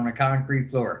basement on a concrete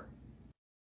floor.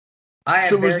 I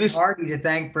have Barry Hardy to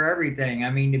thank for everything.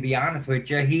 I mean, to be honest with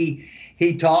you,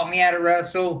 he taught me how to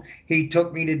wrestle. He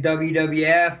took me to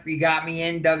WWF. He got me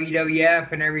in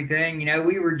WWF and everything.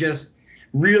 We were just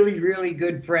really, really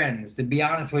good friends. To be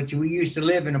honest with you, we used to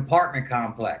live in an apartment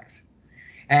complex.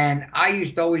 And I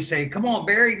used to always say, come on,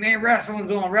 Barry, man,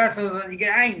 wrestling's on, wrestling's on.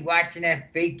 I ain't watching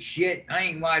that fake shit. I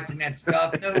ain't watching that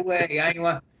stuff. No way. I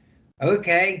ain't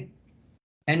Okay.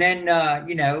 And then,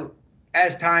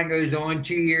 as time goes on,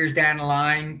 2 years down the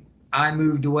line, I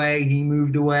moved away. He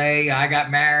moved away. I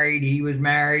got married. He was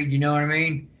married. You know what I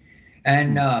mean?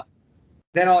 And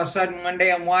then all of a sudden, one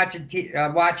day I'm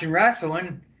watching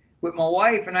wrestling with my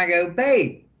wife, and I go,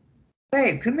 babe,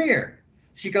 come here.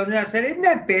 She goes, and I said, isn't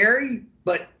that Barry,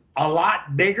 but a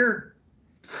lot bigger?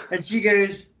 And she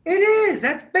goes, it is.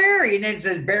 That's Barry. And then it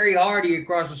says Barry Hardy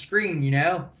across the screen,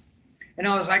 And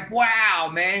I was like, wow,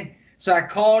 man. So I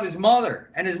called his mother,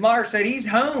 and his mother said, he's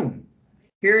home.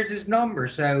 Here's his number.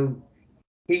 So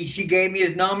she gave me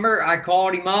his number. I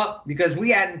called him up because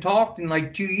we hadn't talked in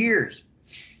like 2 years.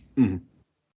 Mm-hmm.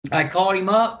 I called him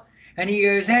up, and he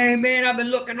goes, hey, man, I've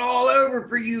been looking all over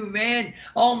for you, man.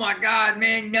 Oh, my God,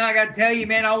 man. I got to tell you,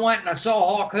 man, I went and I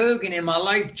saw Hulk Hogan, and my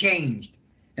life changed,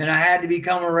 and I had to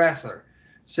become a wrestler.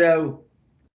 So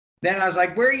then I was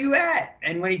like, where are you at?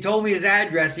 And when he told me his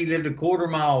address, he lived a quarter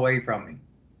mile away from me.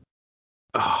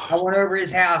 Oh. I went over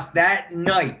his house that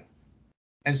night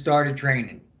and started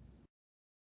training.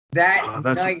 That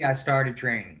night I started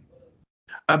training.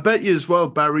 I bet you as well,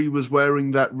 Barry was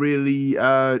wearing that really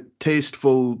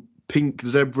tasteful pink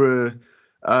zebra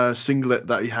singlet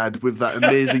that he had with that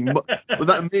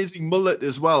amazing mullet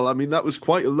as well. I mean, that was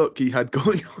quite a look he had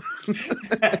going on.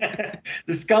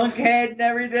 The skunk head and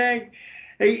everything.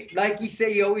 Like he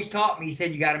said, he always taught me. He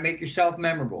said, you got to make yourself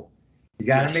memorable. You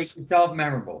got to make yourself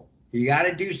memorable. You got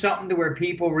to do something to where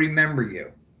people remember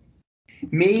you.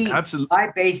 Me, absolutely.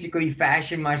 I basically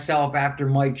fashioned myself after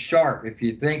Mike Sharp, if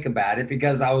you think about it,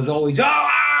 because I was always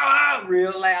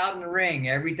real loud in the ring.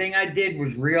 Everything I did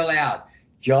was real loud,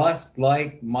 just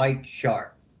like Mike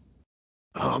Sharp.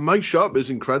 Oh, Mike Sharp is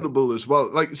incredible as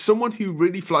well. Like someone who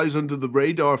really flies under the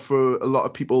radar for a lot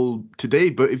of people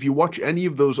today. But if you watch any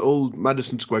of those old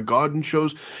Madison Square Garden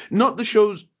shows, not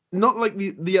like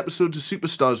the episodes of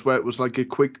Superstars where it was like a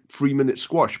quick 3-minute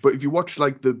squash, but if you watch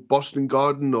like the Boston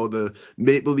Garden or the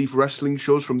Maple Leaf Wrestling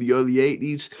shows from the early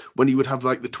 80s, when he would have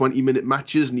like the 20-minute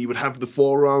matches and he would have the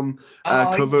forearm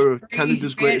cover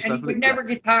Canada's Greatest Athlete. And he would never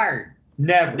get tired.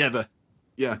 Never.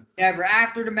 Yeah. Never.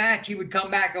 After the match, he would come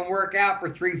back and work out for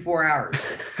 3-4 hours.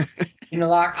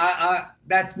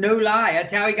 That's no lie.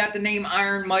 That's how he got the name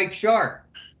Iron Mike Sharp.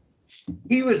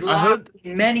 He was locked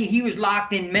in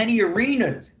many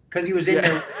arenas because he was in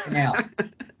there now.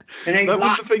 And they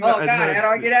locked. Oh God, how do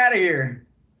I get out of here?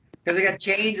 Because they got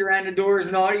chains around the doors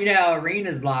and all. You know how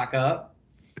arenas lock up.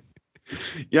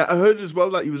 Yeah, I heard as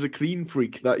well that he was a clean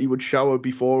freak. That he would shower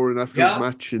before and after his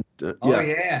match. And Oh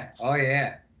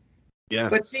yeah. Yeah.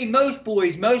 But see, most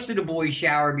of the boys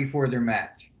shower before their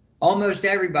match. Almost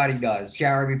everybody does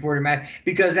shower before their match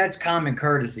because that's common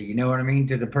courtesy. You know what I mean,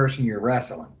 to the person you're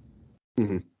wrestling.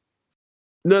 Mm-hmm.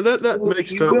 No, that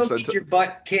makes total sense. You will get your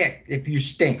butt kicked if you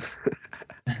stink.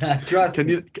 Trust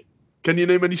me. Can you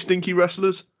name any stinky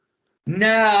wrestlers?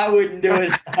 No, I wouldn't do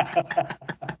it.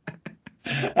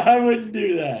 I wouldn't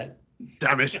do that.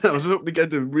 Damn it! I was hoping to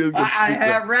get a real good. I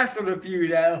have wrestled a few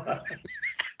though.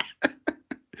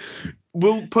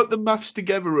 We'll put the maths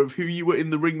together of who you were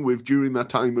in the ring with during that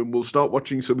time, and we'll start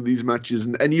watching some of these matches,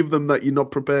 and any of them that you're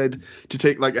not prepared to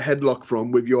take like a headlock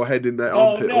from with your head in their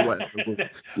armpit or whatever.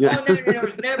 Yeah. Oh, no, there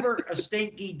was never a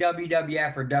stinky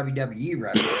WWF or WWE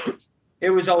wrestler. It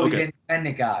was always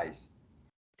independent guys.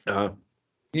 Uh-huh.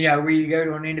 You know, where you go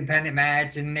to an independent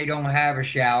match and they don't have a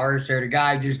shower, so the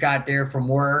guy just got there from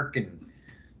work and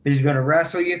he's going to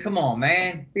wrestle you. Come on,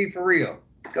 man. Be for real.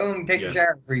 Go and take a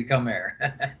shower before you come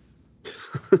here.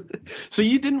 So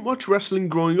you didn't watch wrestling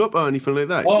growing up or anything like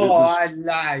that? Oh,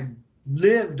 I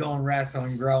lived on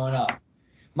wrestling growing up.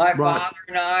 My father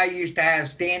and I used to have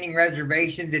standing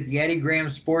reservations at the Eddie Graham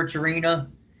Sports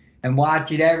Arena and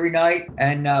watch it every night.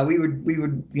 And we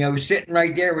would sitting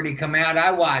right there when he come out.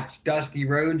 I watched Dusty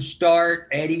Rhodes start,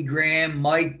 Eddie Graham,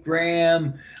 Mike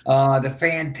Graham, the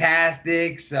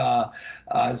Fantastics,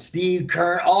 Steve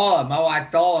Kern, all of them. I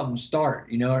watched all of them start.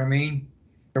 You know what I mean?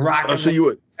 The Rock.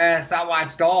 Yes, I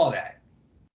watched all that.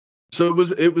 So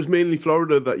it was mainly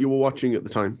Florida that you were watching at the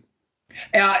time?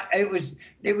 It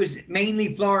was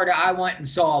mainly Florida I went and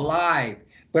saw live,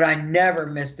 but I never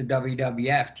missed the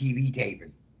WWF TV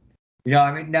taping. You know,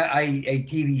 I mean, a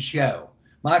TV show.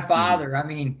 My father, I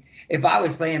mean, if I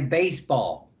was playing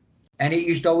baseball, and it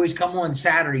used to always come on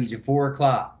Saturdays at 4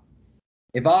 o'clock.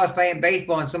 If I was playing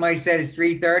baseball and somebody said it's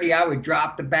 3:30, I would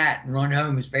drop the bat and run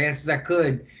home as fast as I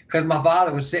could because my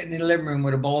father was sitting in the living room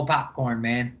with a bowl of popcorn,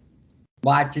 man,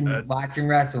 watching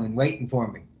wrestling, waiting for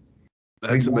me.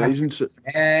 That's amazing.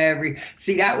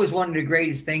 See, that was one of the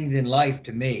greatest things in life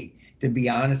to me, to be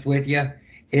honest with you,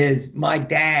 is my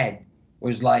dad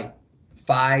was like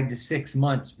 5 to 6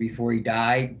 months before he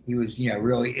died. He was,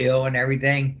 really ill and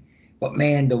everything. But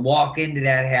man, to walk into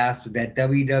that house with that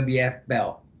WWF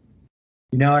belt,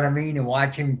 you know what I mean? And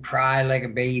watch him cry like a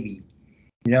baby.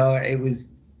 It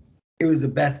was the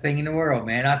best thing in the world,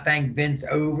 man. I thank Vince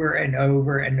over and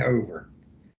over and over.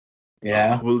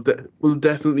 Yeah, we'll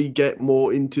definitely get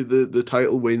more into the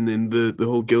title win and the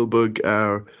whole Gillberg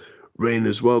reign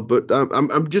as well. But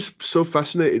I'm just so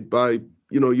fascinated by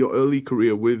your early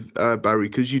career with Barry,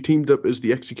 because you teamed up as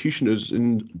the Executioners,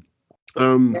 and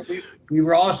we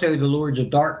were also the Lords of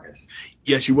Darkness.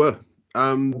 Yes, you were.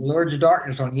 The Lords of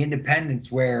Darkness on the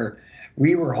Independents, where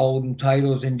we were holding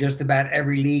titles in just about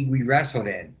every league we wrestled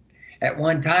in. At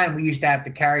one time, we used to have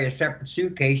to carry a separate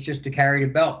suitcase just to carry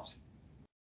the belts.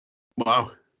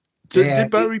 Wow. So did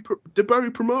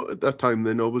Barry promote at that time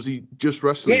then, or was he just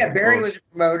wrestling? Yeah, Barry was a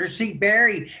promoter. See,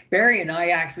 Barry and I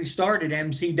actually started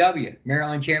MCW,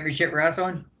 Maryland Championship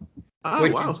Wrestling,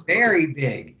 which is very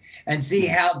big. And see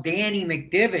how Danny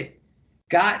McDivitt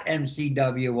got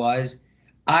MCW was,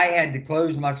 I had to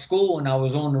close my school and I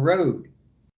was on the road.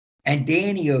 And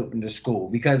Danny opened the school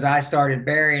because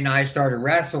Barry and I started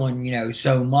wrestling,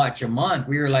 so much a month.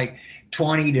 We were like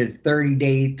 20 to 30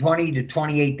 days, 20 to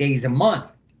 28 days a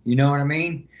month. You know what I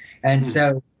mean? And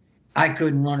so I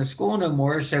couldn't run a school no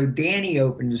more. So Danny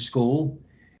opened the school,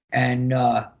 and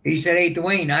he said, "Hey,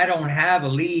 Dwayne, I don't have a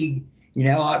league. You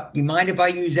mind if I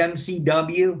use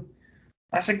MCW?"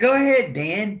 I said, "Go ahead,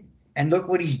 Dan." And look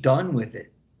what he's done with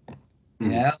it.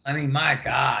 I mean, my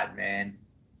God, man.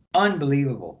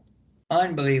 Unbelievable.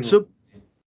 So,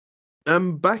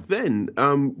 back then,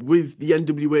 with the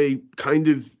NWA kind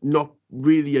of not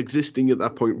really existing at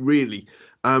that point, really,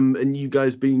 and you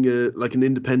guys being an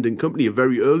independent company, a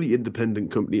very early independent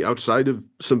company outside of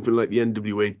something like the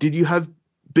NWA, did you have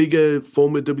bigger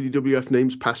former WWF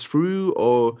names pass through,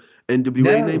 or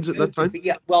NWA names at that time?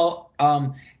 Yeah, well,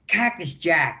 Cactus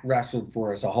Jack wrestled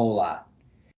for us a whole lot.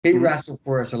 He wrestled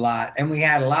for us a lot, and we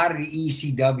had a lot of the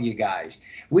ECW guys.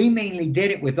 We mainly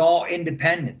did it with all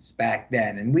independents back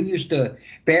then, and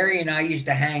Barry and I used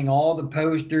to hang all the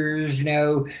posters,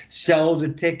 sell the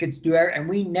tickets, and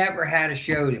we never had a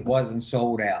show that wasn't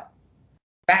sold out.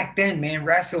 Back then, man,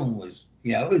 wrestling was,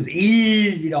 it was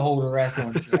easy to hold a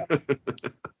wrestling show.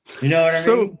 You know what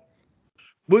I mean?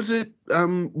 Was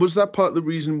that part of the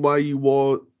reason why you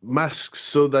wore masks,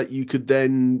 so that you could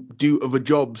then do other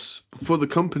jobs for the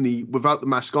company without the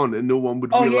mask on, and no one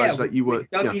would realize that you were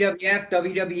WWF,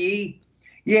 WWE?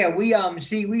 Yeah,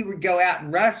 we would go out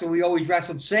and wrestle. We always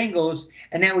wrestled singles,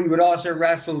 and then we would also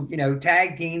wrestle,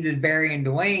 tag teams as Barry and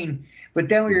Dwayne. But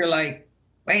then we were like,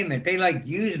 wait a minute, they like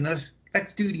using us.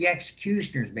 Let's do the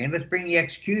Executioners, man. Let's bring the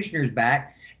Executioners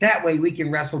back. That way we can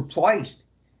wrestle twice.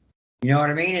 You know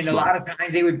what I mean? And a lot of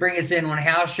times they would bring us in on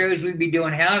house shows. We'd be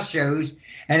doing house shows.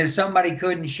 And if somebody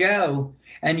couldn't show,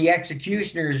 and the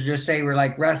Executioners just say we're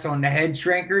like wrestling the Head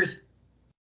Shrinkers,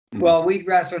 well, we'd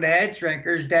wrestle the Head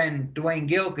Shrinkers. Then Dwayne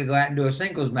Gill could go out and do a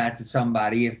singles match with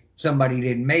somebody if somebody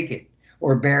didn't make it.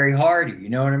 Or Barry Hardy, you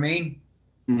know what I mean?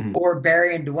 Or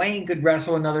Barry and Dwayne could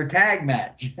wrestle another tag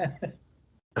match.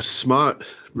 That's smart.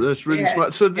 That's really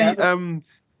smart. So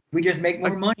we just make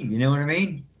more money, you know what I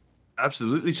mean?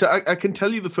 Absolutely. So I can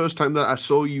tell you the first time that I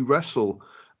saw you wrestle,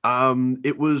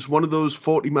 it was one of those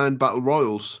 40-man battle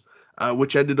royals,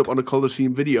 which ended up on a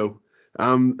Coliseum video.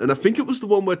 And I think it was the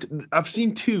one where I've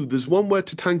seen two. There's one where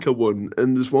Tatanka won,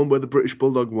 and there's one where the British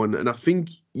Bulldog won. And I think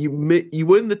you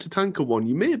were in the Tatanka one.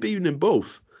 You may have been in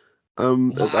both. I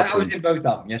was in both of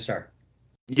them. Yes, sir.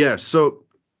 Yeah. So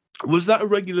was that a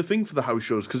regular thing for the house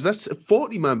shows? Because that's a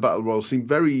 40-man battle royal seemed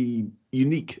very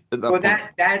unique at that point. Well,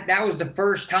 that was the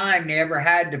first time they ever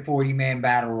had the 40-man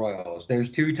battle royals. Those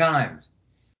two times,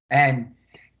 and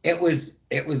it was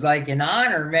like an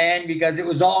honor, man, because it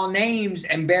was all names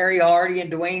and Barry Hardy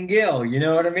and Dwayne Gill. You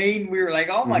know what I mean? We were like,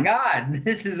 oh my God,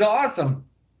 this is awesome.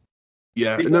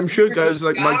 Yeah, and I'm sure guys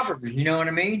like Mike, you know what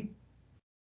I mean?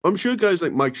 I'm sure guys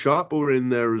like Mike Sharp were in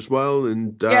there as well.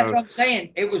 And that's what I'm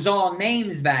saying. It was all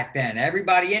names back then.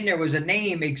 Everybody in there was a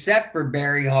name except for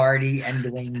Barry Hardy and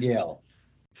Dwayne Gill.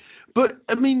 But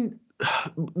I mean,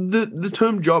 the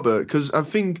term jobber, because I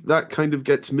think that kind of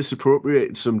gets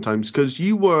misappropriated sometimes, because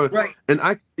you were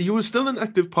you were still an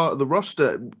active part of the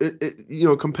roster,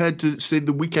 compared to say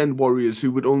the Weekend Warriors,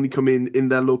 who would only come in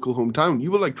their local hometown.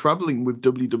 You were like traveling with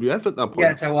WWF at that point.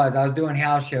 Yes, I was. I was doing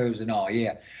house shows and all.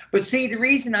 Yeah, but see, the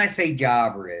reason I say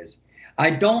jobber is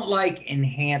I don't like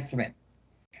enhancement.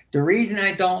 The reason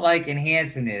I don't like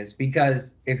enhancement is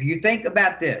because if you think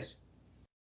about this,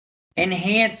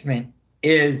 enhancement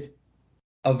is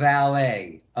a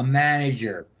valet, a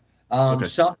manager,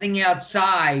 something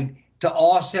outside to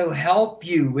also help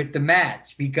you with the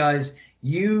match, because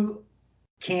you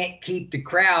can't keep the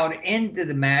crowd into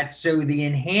the match, so the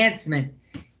enhancement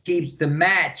keeps the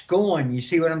match going. You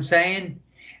see what I'm saying?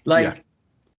 Like,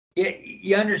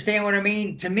 you understand what I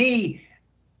mean? To me,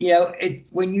 it's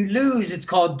when you lose, it's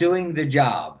called doing the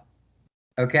job.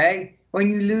 Okay? When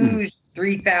you lose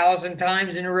 3,000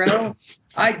 times in a row,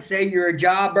 I'd say you're a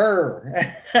jobber.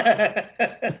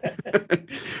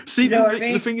 See,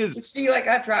 the thing is... See, like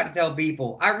I try to tell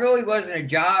people, I really wasn't a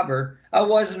jobber. I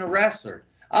wasn't a wrestler.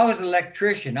 I was an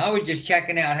electrician. I was just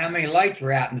checking out how many lights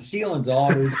were out in the ceilings of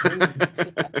all those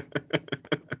rooms.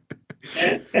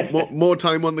 more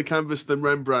time on the canvas than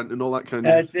Rembrandt and all that kind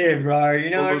of... That's it, bro. You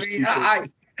know what I mean?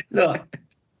 Look,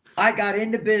 I got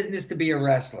into business to be a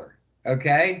wrestler,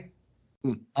 okay?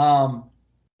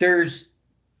 There's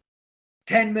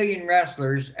 10 million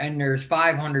wrestlers and there's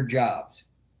 500 jobs.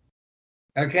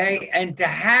 Okay? And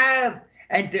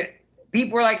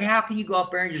people are like, how can you go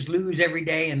up there and just lose every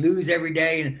day?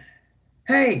 And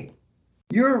hey,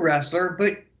 you're a wrestler,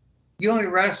 but you only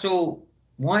wrestle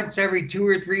once every 2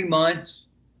 or 3 months.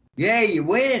 Yeah, you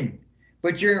win,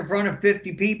 but you're in front of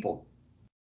 50 people.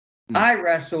 I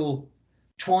wrestle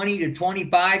 20 to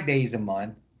 25 days a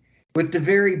month with the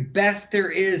very best there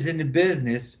is in the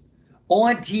business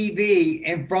on TV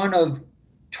in front of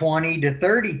 20 to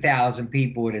 30,000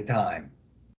 people at a time.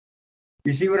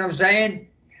 You see what I'm saying?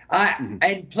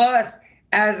 And plus,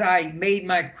 as I made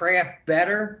my craft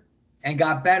better and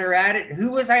got better at it,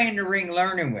 who was I in the ring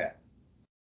learning with?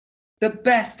 The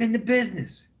best in the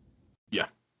business. Yeah.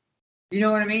 You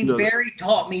know what I mean? No. Barry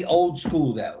taught me old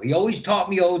school, though. He always taught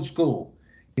me old school.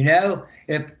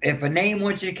 If a name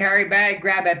wants you to carry a bag,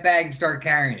 grab that bag and start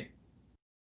carrying it.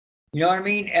 You know what I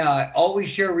mean? Always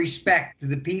show respect to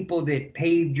the people that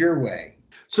paved your way.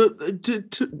 So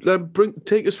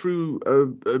take us through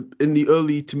in the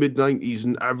early to mid 90s,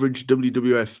 an average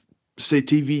WWF, say,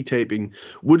 TV taping.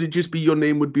 Would it just be your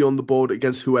name would be on the board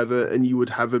against whoever, and you would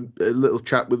have a little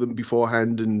chat with them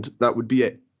beforehand, and that would be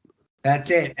it?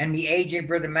 That's it. And the agent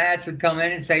for the match would come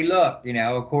in and say, look,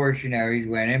 of course, he's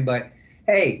winning, but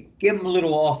hey, give him a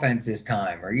little offense this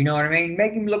time, or you know what I mean?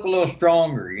 Make him look a little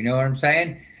stronger, you know what I'm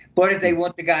saying? But if they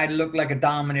want the guy to look like a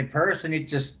dominant person, it's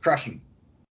just crush him.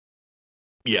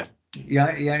 Yeah. You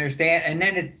understand? And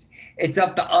then it's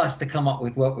up to us to come up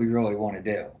with what we really want to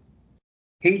do.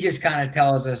 He just kind of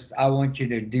tells us, I want you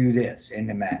to do this in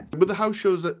the match. With the house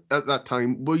shows at that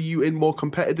time, were you in more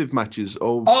competitive matches?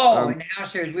 Or, in the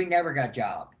house shows, we never got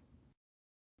jobbed.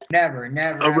 Never.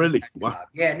 Oh, really? Wow.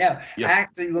 Yeah, no. Yeah.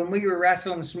 Actually, when we were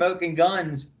wrestling Smoking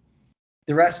Guns,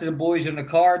 the rest of the boys on the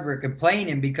card were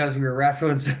complaining because we were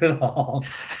wrestling so long.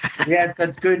 We had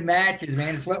such good matches,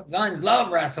 man. Smoking Guns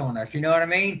love wrestling us, you know what I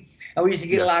mean? And we used to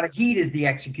get a lot of heat as the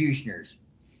executioners.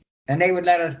 And they would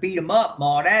let us beat them up and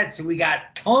all that, so we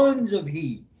got tons of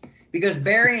heat. Because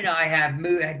Barry and I have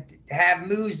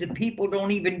moves that people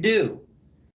don't even do.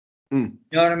 You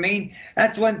know what I mean?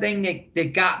 That's one thing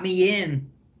that got me in,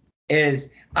 is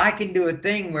I can do a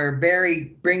thing where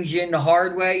Barry brings you in the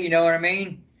hard way, you know what I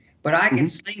mean? But I can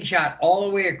slingshot all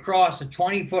the way across a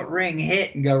 20-foot ring,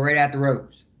 hit, and go right at the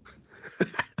ropes.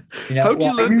 How'd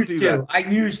you learn to do that? I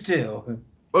used to.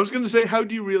 I was going to say, how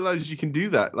do you realize you can do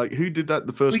that? Like, who did that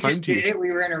the first time to you? We just did it.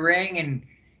 We were in a ring, and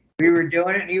we were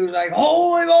doing it, and he was like,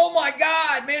 oh my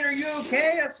God, man, are you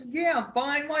okay? I said, yeah, I'm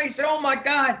fine. Why? He said, oh, my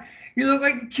God, you look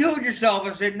like you killed yourself.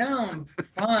 I said, no, I'm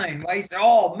fine. Why? He said,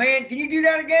 oh, man, can you do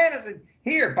that again? I said,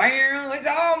 here, bam. He said,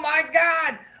 oh, my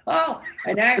God. Oh,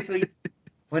 and actually,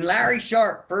 when Larry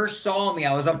Sharp first saw me,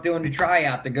 I was up doing the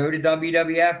tryout to go to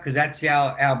WWF, because that's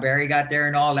how Barry got there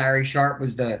and all. Larry Sharp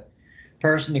was the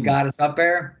person that got us up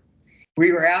there.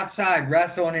 We were outside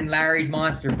wrestling in Larry's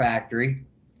Monster Factory,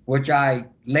 which I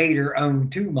later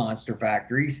owned 2 Monster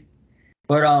Factories.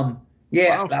 But wow.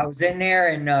 I was in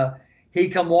there, and he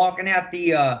come walking out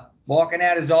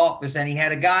his office, and he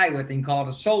had a guy with him called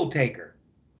a Soul Taker,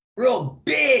 real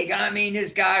big. I mean,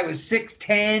 this guy was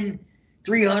 6'10",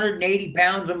 380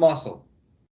 pounds of muscle.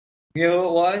 You know who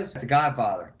it was? It's a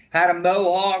Godfather. Had a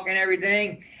mohawk and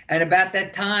everything. And about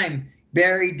that time,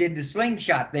 Barry did the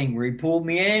slingshot thing where he pulled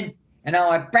me in, and I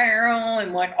went barrel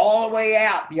and went all the way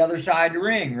out the other side of the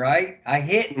ring, right? I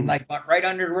hit and went right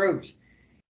under the ropes.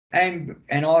 And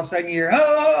all of a sudden you hear,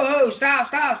 ho,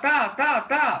 stop.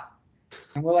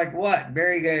 And we're like, what?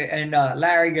 Barry goes, and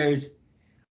Larry goes,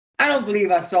 I don't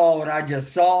believe I saw what I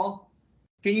just saw.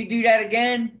 Can you do that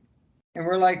again? And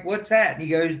we're like, what's that? And he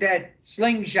goes, that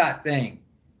slingshot thing.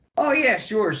 Oh, yeah,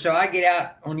 sure. So I get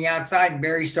out on the outside, and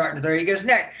Barry's starting to throw. He goes,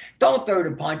 Nick, don't throw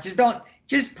the punches. Don't.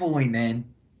 Just pull him in.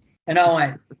 And I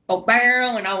went, oh,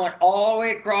 barrel. And I went all the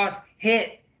way across,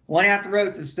 hit, went out the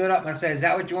ropes and stood up. And I said, is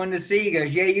that what you wanted to see? He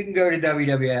goes, yeah, you can go to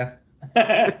WWF.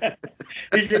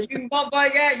 He said, you can bump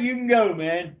like that, you can go,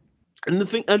 man. And the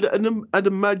thing, and I'd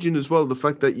imagine as well the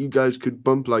fact that you guys could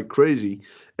bump like crazy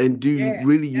and do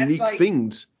really unique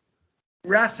things.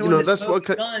 Wrestle, you know, that's what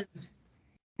guns.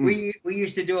 We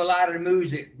used to do a lot of the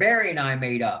moves that Barry and I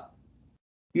made up.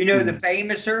 You know, the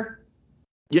Famouser?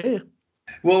 Yeah.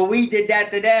 Well, we did that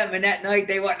to them, and that night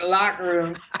they went in the locker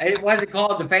room, and it wasn't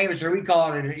called the Famouser. We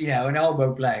called it, you know, an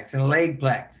elbow plex and a leg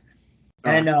plex.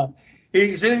 And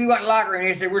as soon as we went in the locker room,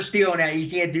 they said, we're stealing that. You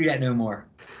can't do that no more.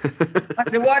 I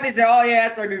said, what? They said, oh, yeah,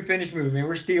 that's our new finish move, man.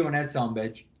 We're stealing that son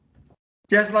bitch.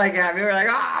 Just like that. We were like,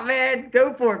 oh, man,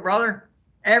 go for it, brother.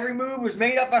 Every move was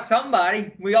made up by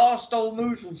somebody. We all stole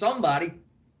moves from somebody.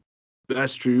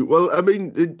 That's true. Well, I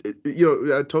mean, you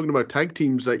know, talking about tag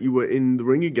teams that you were in the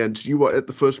ring against, you were at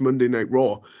the first Monday Night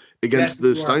Raw against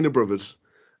the Steiner brothers.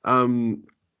 And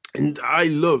I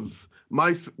love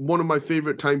one of my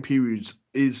favorite time periods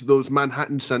is those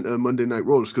Manhattan Center Monday Night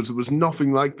Raws, because there was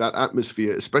nothing like that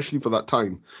atmosphere, especially for that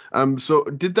time. So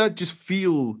did that just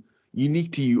feel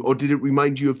unique to you, or did it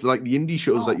remind you of like the indie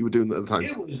shows that you were doing at the time?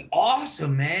 It was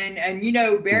awesome, man. And you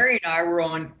know, Barry and I were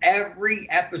on every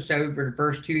episode for the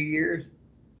first 2 years.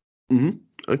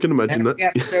 I can imagine every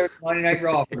episode of Monday Night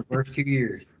Raw for the first 2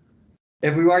 years.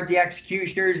 If we weren't the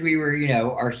Executioners, we were, you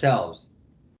know, ourselves.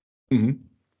 And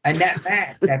that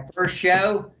match, that first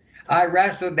show, I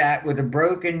wrestled that with a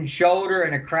broken shoulder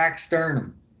and a cracked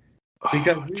sternum.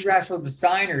 Because we wrestled the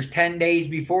Steiners 10 days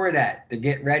before that to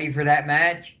get ready for that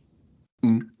match.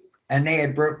 And they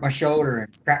had broke my shoulder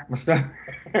and cracked my sternum.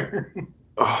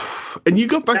 And you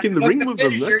got back in the ring with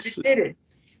them. Did it.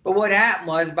 But what happened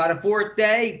was, by the fourth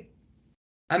day,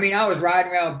 I mean, I was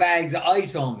riding around with bags of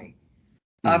ice on me.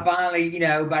 I finally, you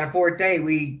know, by the fourth day,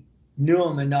 we knew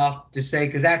them enough to say,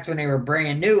 because that's when they were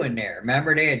brand new in there.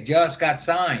 Remember, they had just got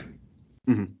signed.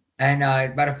 And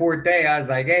by the fourth day, I was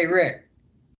like, hey, Rick,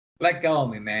 let go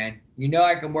of me, man. You know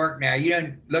I can work now. You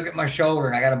don't look at my shoulder,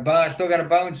 and I still got a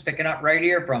bone sticking up right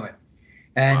here from it.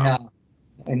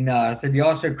 And I said, you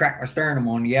also cracked my sternum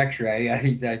on the x-ray.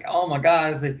 He's like, oh, my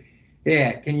God. I said,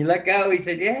 yeah, can you let go? He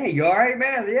said, yeah, you all right,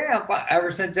 man? I said, yeah, I'm fine.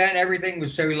 Ever since then, everything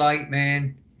was so light,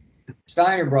 man.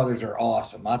 Steiner brothers are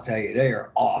awesome. I'll tell you, they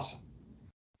are awesome.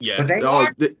 Yeah. But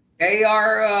they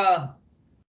are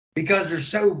because they're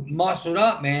so muscled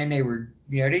up, man,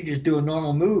 they just do a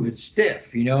normal move. It's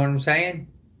stiff. You know what I'm saying?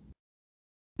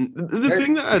 The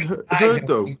thing that I'd heard,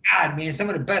 though. God, man, some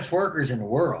of the best workers in the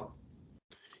world.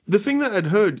 The thing that I'd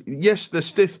heard, yes, they're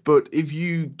stiff, but if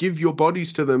you give your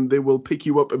bodies to them, they will pick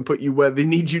you up and put you where they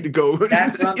need you to go.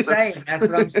 That's what I'm saying. That's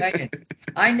what I'm saying.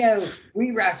 I know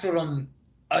we wrestled them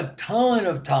a ton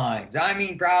of times. I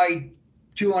mean, probably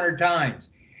 200 times.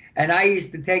 And I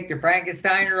used to take the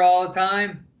Frankensteiner all the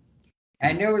time.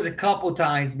 And there was a couple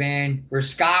times, man, where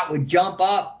Scott would jump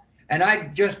up and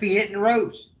I'd just be hitting the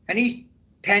ropes. And he's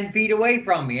 10 feet away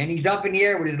from me and he's up in the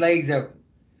air with his legs open.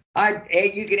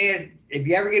 You can ask, if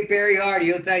you ever get Barry Hardy,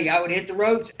 he'll tell you I would hit the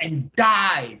ropes and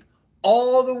dive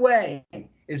all the way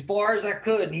as far as I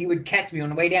could. And he would catch me on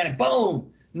the way down and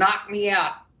boom, knock me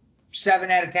out 7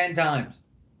 out of 10 times.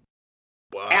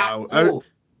 Wow.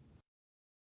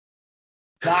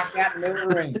 Knocked out in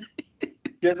the ring.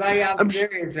 Just like I'm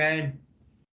serious, man.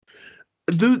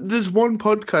 There's one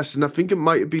podcast, and I think it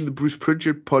might have been the Bruce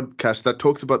Pritchard podcast, that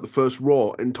talks about the first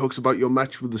Raw and talks about your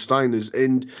match with the Steiners.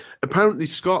 And apparently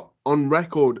Scott, on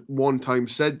record, one time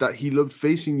said that he loved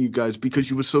facing you guys because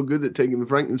you were so good at taking the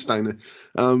Frankensteiner.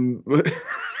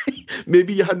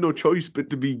 Maybe you had no choice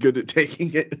but to be good at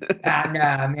taking it.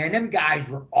 Nah, man. Them guys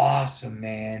were awesome,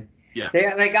 man. Yeah.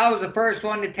 I was the first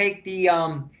one to take the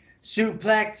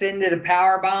suplex into the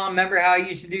power bomb. Remember how I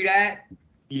used to do that?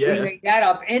 Yeah. We made that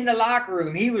up in the locker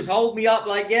room. He was holding me up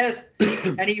like this,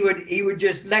 and he would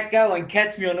just let go and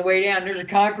catch me on the way down. There's a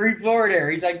concrete floor there.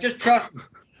 He's like, just trust me.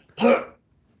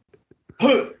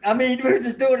 I mean, we're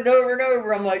just doing it over and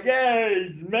over. I'm like,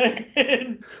 yes,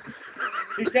 man.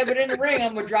 He said, but in the ring,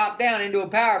 I'm going to drop down into a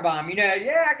power bomb. You know,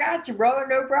 yeah, I got you, brother.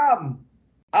 No problem.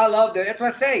 I love that. That's what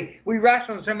I say. We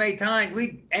wrestled so many times.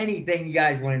 Anything you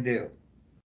guys want to do.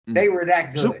 They were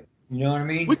that good. So, you know what I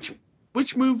mean?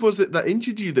 Which move was it that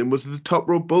injured you then? Was it the top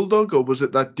rope bulldog or was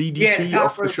it that DDT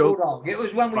off the shoulder? Bulldog. It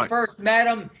was when we first met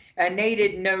him and they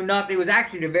didn't know nothing. It was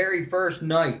actually the very first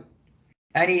night.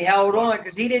 And he held on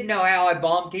because he didn't know how I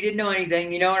bumped. He didn't know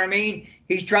anything. You know what I mean?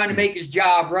 He's trying to make his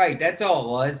job right. That's all it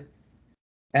was.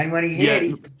 And when he hit,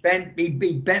 he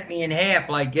bent me in half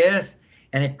like this,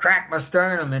 and it cracked my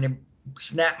sternum and it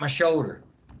snapped my shoulder.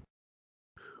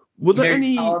 Were there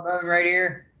any collarbone right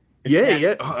here?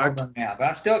 Yeah. But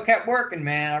I still kept working,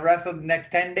 man. I wrestled the next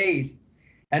 10 days.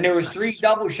 And there was 3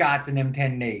 double shots in them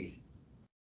 10 days.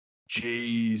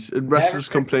 Jeez. And wrestlers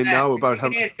complain now about how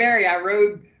Barry, I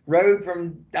drove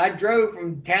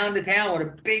from town to town with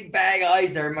a big bag of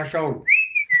ice over my shoulder.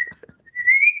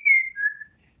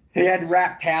 He had to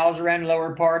wrap towels around the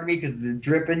lower part of me because of the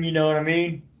dripping, you know what I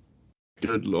mean?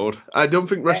 Good Lord. I don't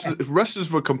think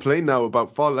wrestlers would complain now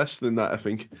about far less than that, I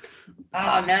think.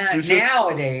 Oh,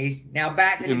 nowadays. Now,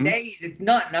 back in the days, it's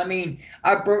nothing. I mean,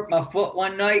 I broke my foot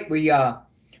one night. We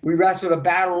wrestled a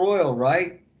battle royal,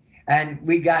 right? And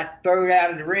we got thrown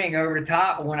out of the ring over the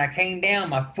top. And when I came down,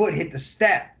 my foot hit the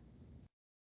step.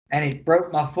 And it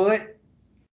broke my foot.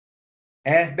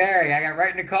 Asked Barry. I got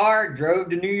right in the car, drove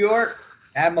to New York,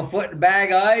 had my foot in the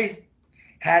bag of ice.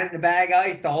 Had it in the bag of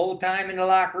ice the whole time in the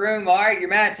locker room. All right, your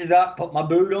match is up. Put my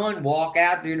boot on, walk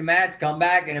out, do the match, come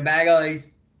back in a bag of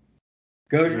ice.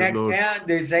 Go to the next town,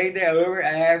 do the same thing over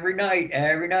every night.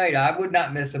 I would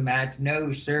not miss a match.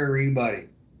 No, sirree, buddy.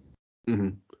 Mm-hmm.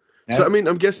 Nope. So, I mean,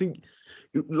 I'm guessing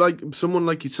like someone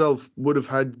like yourself would have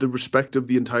had the respect of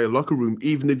the entire locker room,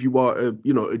 even if you are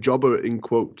a jobber in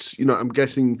quotes. I'm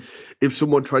guessing if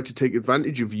someone tried to take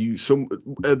advantage of you,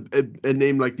 a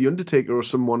name like the Undertaker or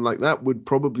someone like that would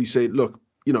probably say, look,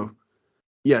 did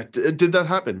that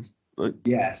happen?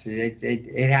 Yes,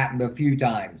 it happened a few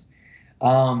times.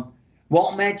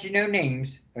 Won't mention no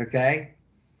names, okay?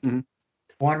 Mm-hmm.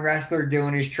 One wrestler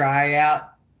doing his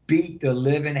tryout beat the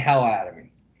living hell out of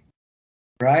me,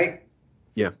 right?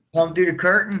 Yeah. Come through the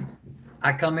curtain.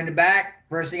 I come in the back.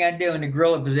 First thing I do in the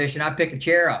gorilla position, I pick a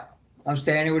chair up. I'm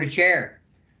standing with a chair.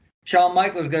 Shawn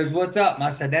Michaels goes, "What's up?" And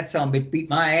I said, "That son of a bitch beat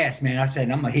my ass, man." I said,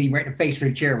 "I'm going to hit him right in the face with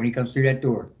the chair when he comes through that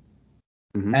door."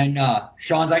 Mm-hmm. And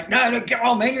Shawn's like, no, get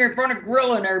on, man. You're in front of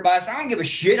gorilla and everybody. I said, I don't give a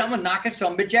shit. I'm going to knock this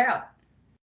son of a bitch out.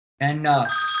 And John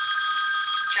Lance.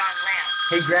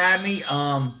 He grabbed me.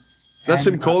 That's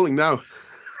him calling now.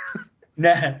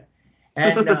 Nah.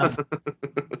 And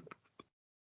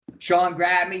Shawn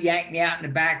grabbed me, yanked me out in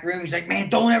the back room. He's like, "Man,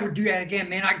 don't ever do that again,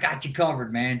 man. I got you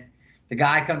covered, man." The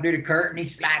guy come through the curtain. He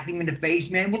slapped him in the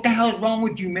face, man. "What the hell's wrong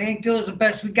with you, man? Kill's the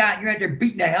best we got. You're out there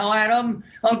beating the hell out of him."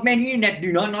 Oh, man, you didn't have to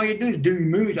do nothing. All you do is do your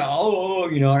moves. Oh,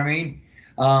 you know what I mean?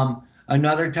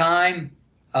 Another time.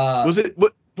 Was it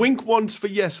wink once for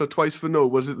yes or twice for no?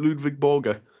 Was it Ludwig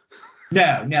Borger? No,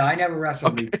 I never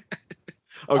wrestled. Okay.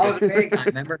 I was a big guy,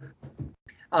 remember?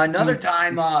 Another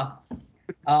time, I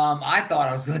thought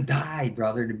I was going to die,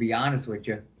 brother, to be honest with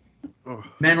you. Oh.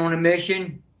 Men on a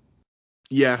Mission.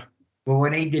 Yeah. But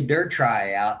when they did their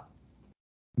tryout,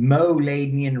 Mo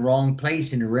laid me in the wrong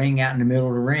place in the ring, out in the middle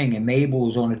of the ring, and Mabel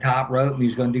was on the top rope and he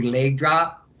was going to do the leg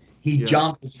drop. He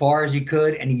jumped as far as he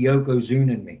could and he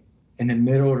Yokozunaed me in the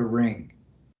middle of the ring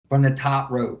from the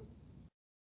top rope.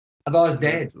 I thought I was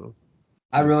dead.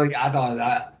 I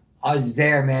thought I was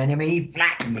there, man. I mean, he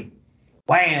flattened me.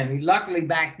 Wham! Luckily,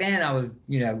 back then I was,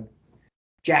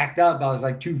 jacked up. I was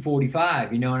like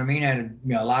 245. You know what I mean? I had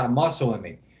a lot of muscle in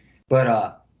me.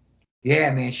 But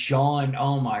yeah, man, Shawn.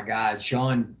 Oh my God,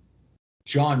 Shawn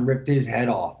ripped his head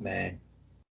off, man.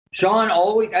 Shawn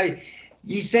always.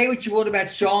 You say what you would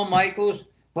about Shawn Michaels,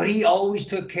 but he always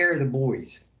took care of the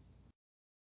boys.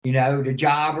 The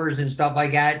jobbers and stuff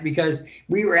like that, because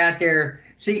we were out there.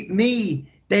 See, me.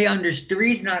 The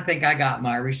reason I think I got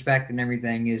my respect and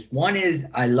everything is, one is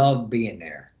I love being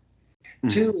there. Mm-hmm.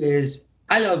 2 is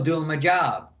I love doing my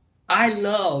job. I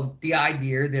love the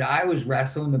idea that I was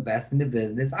wrestling the best in the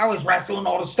business. I was wrestling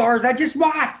all the stars I just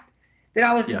watched, that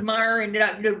I was admiring,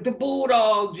 the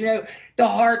Bulldogs, the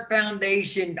Hart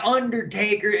Foundation,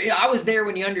 Undertaker. I was there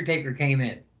when the Undertaker came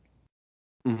in.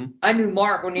 Mm-hmm. I knew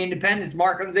Mark when the Independence.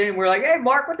 Mark comes in and we're like, "Hey,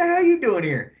 Mark, what the hell are you doing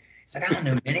here?" It's like, "I don't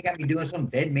know, man. They got me doing some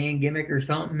dead man gimmick or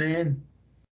something, man."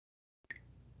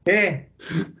 Yeah.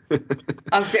 And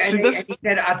he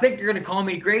said, "I think you're going to call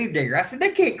me the Gravedigger." I said,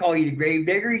 "They can't call you the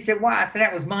Gravedigger." He said, "Why?" I said,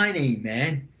 "That was my name,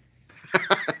 man."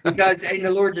 Because in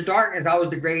the Lords of Darkness, I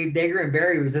was the Gravedigger and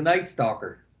Barry was the Night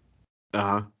Stalker.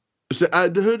 Uh-huh. So I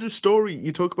heard a story.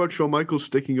 You talk about Shawn Michaels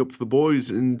sticking up for the boys,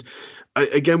 and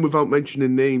again, without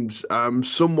mentioning names,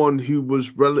 someone who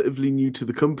was relatively new to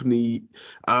the company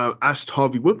asked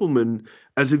Harvey Whippleman,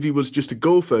 as if he was just a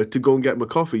gopher, to go and get him a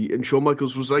coffee, and Shawn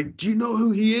Michaels was like, "Do you know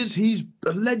who he is? He's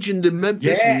a legend in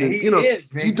Memphis." Yeah, he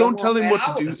is, man. You don't tell him what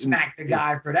to do. I would smack the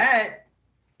guy for that.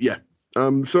 Yeah.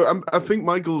 So I think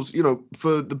Michaels,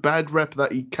 for the bad rep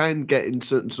that he can get in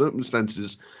certain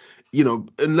circumstances,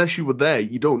 unless you were there,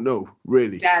 you don't know,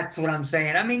 really. That's what I'm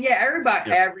saying. I mean, yeah,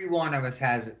 every one of us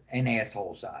has an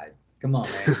asshole side. Come on,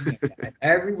 man.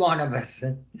 Every one of us.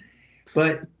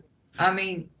 But, I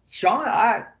mean, Sean,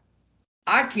 I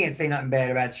can't say nothing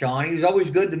bad about Sean. He was always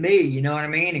good to me, you know what I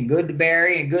mean? And good to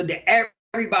Barry and good to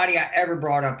everybody I ever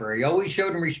brought up here. He always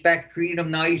showed him respect, treated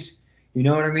him nice. You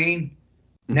know what I mean?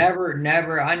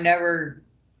 I never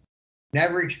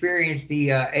experienced the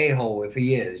a-hole if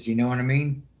he is. You know what I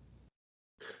mean?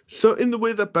 So in the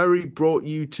way that Barry brought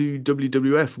you to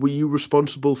WWF, were you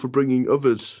responsible for bringing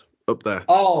others up there?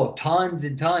 Oh, tons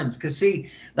and tons. Because,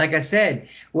 see, like I said,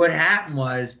 what happened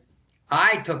was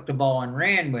I took the ball and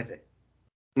ran with it.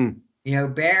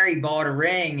 Barry bought a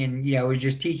ring and, was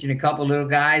just teaching a couple little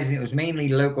guys, and it was mainly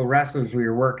local wrestlers we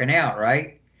were working out,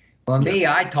 right? Well, me,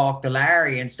 I talked to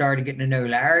Larry and started getting to know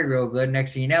Larry real good.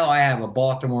 Next thing you know, I have a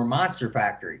Baltimore Monster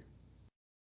Factory.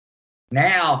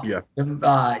 Now,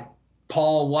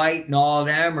 Paul White and all of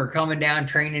them are coming down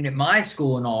training at my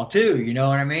school and all, too. You know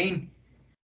what I mean?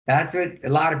 That's what a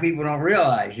lot of people don't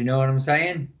realize. You know what I'm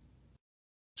saying?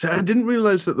 So I didn't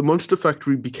realize that the Monster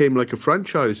Factory became like a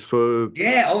franchise for...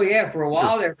 Yeah, for a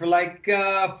while there, for like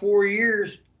 4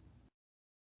 years.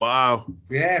 Wow.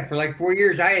 Yeah, for like 4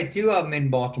 years. I had 2 of them in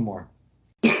Baltimore.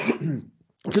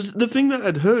 Because the thing that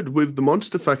I'd heard with the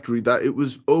Monster Factory, that it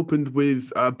was opened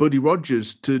with Buddy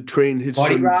Rogers to train his son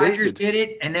David. Buddy Rogers did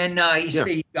it, and then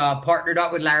he partnered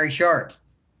up with Larry Sharp.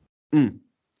 And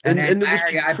then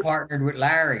Larry, I partnered with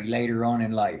Larry later on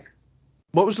in life.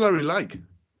 What was Larry like?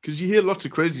 Because you hear lots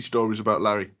of crazy stories about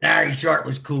Larry. Larry Sharp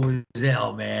was cool as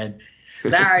hell, man.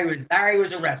 Larry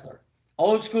was a wrestler.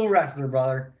 Old school wrestler,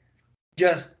 brother.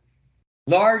 Just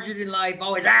larger than life.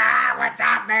 Always, what's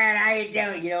up, man? How you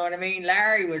doing? You know what I mean?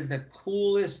 Larry was the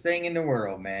coolest thing in the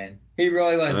world, man. He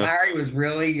really was. Larry was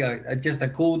really just a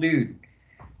cool dude.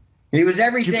 He was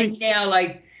everything now.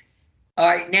 Like, all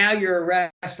right, now you're a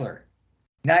wrestler.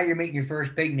 Now you're meeting your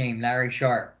first big name, Larry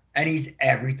Sharp. And he's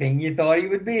everything you thought he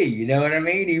would be. You know what I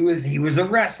mean? He was a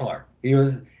wrestler. He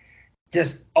was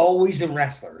just always a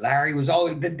wrestler. Larry was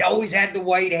always had the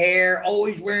white hair,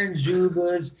 always wearing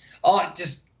Zubas. Oh,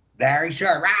 just Larry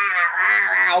Sharp. Rah,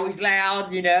 rah, rah, always loud,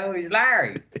 He's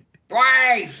Larry.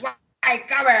 Dwight,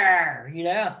 come here,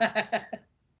 Yeah,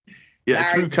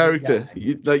 Larry's true character.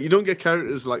 You don't get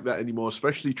characters like that anymore,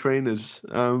 especially trainers.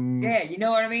 Yeah, you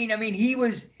know what I mean? I mean, he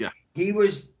was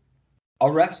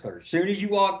a wrestler. As soon as you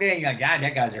walked in, you're like,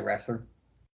 that guy's a wrestler.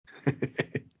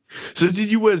 So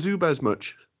did you wear Zubaz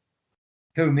much?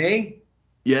 Who, me?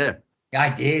 Yeah. I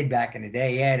did back in the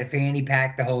day. Yeah, the fanny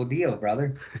pack, the whole deal,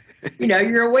 brother.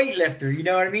 You're a weightlifter. You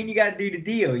know what I mean? You got to do the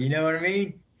deal. You know what I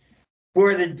mean?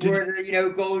 Wear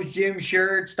the Gold's Gym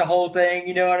shirts, the whole thing.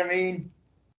 You know what I mean?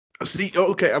 See,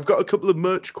 okay, I've got a couple of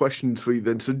merch questions for you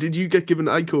then. So did you get given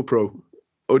Ico Pro?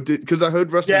 Or because I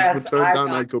heard wrestlers would turn down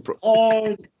Ico Pro. All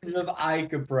of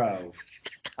Ico Pro.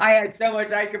 I had so much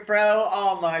Ico Pro.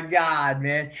 Oh my God,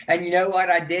 man! And you know what?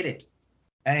 I did it,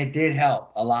 and it did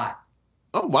help a lot.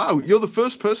 Oh wow! You're the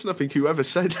first person I think who ever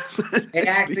said it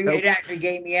actually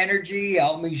gave me energy,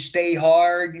 helped me stay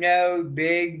hard.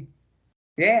 Big.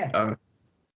 Yeah.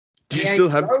 Do you still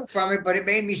have from it, but it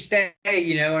made me stay.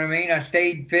 You know what I mean? I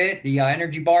stayed fit. The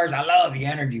energy bars. I love the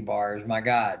energy bars. My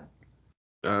God.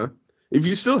 If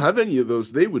you still have any of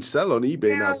those, they would sell on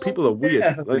eBay now. People are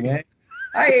weird. Man.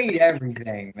 I ate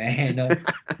everything, man.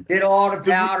 Did all the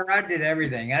powder. I did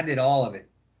everything. I did all of it.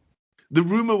 The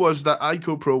rumor was that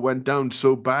Ico Pro went down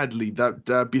so badly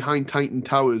that behind Titan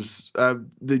Towers,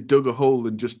 they dug a hole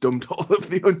and just dumped all of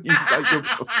the unused Ico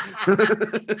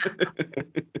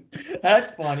Pro.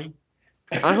 That's funny.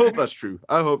 I hope that's true.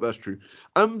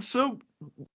 So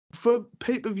for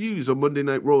pay-per-views on Monday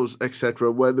Night Raws, etc.,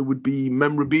 where there would be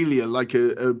memorabilia like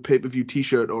a pay-per-view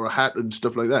T-shirt or a hat and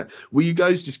stuff like that, were you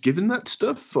guys just given that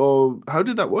stuff, or how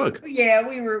did that work? Yeah,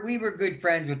 we were good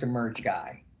friends with the merch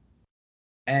guy,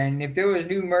 and if there was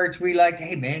new merch, we like,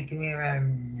 hey man, come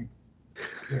here,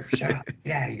 shut up,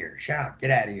 get out of here, shut up,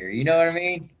 get out of here. You know what I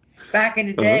mean? Back in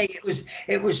the day,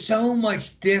 it was so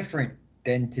much different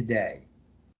than today.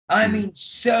 I mean,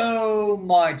 so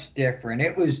much different.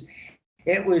 It was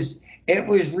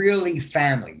really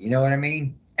family. You know what I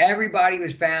mean? Everybody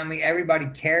was family. Everybody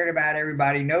cared about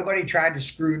everybody. Nobody tried to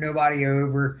screw nobody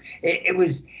over. It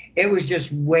was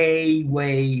just way,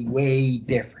 way, way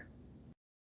different.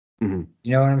 Mm-hmm.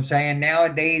 You know what I'm saying?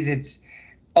 Nowadays it's,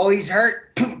 he's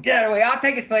hurt. Get out of the way. I'll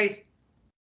take his place.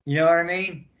 You know what I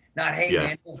mean? Not, hey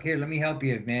man, look here, let me help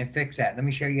you, man. Fix that. Let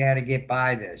me show you how to get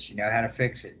by this. You know how to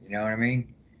fix it. You know what I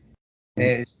mean?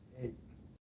 In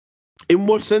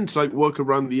what sense? Like work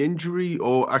around the injury,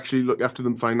 or actually look after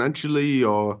them financially,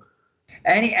 or?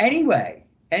 Anyway,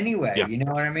 Yeah. you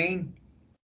know what I mean?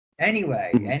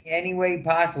 Anyway, Mhm. any way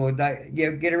possible,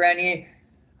 get around here.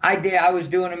 I was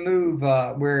doing a move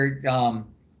where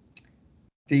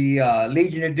the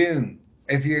Legion of Doom,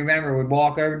 if you remember, would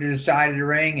walk over to the side of the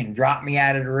ring and drop me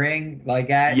out of the ring like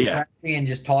that, and Yeah, press me and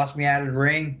just toss me out of the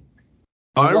ring.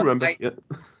 I Well, remember. Yeah.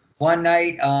 one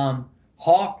night,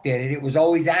 Hawk did it. It was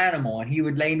always Animal, and he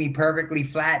would lay me perfectly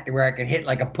flat to where I could hit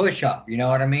like a push up. You know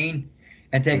what I mean?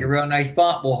 And take a real nice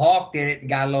bump. Well, Hawk did it and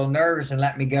got a little nervous and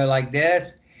let me go like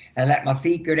this and let my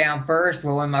feet go down first.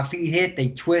 Well, when my feet hit, they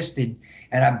twisted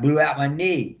and I blew out my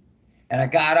knee. And I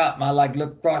got up and I like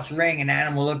looked across the ring and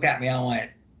Animal looked at me. I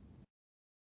went,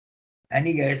 and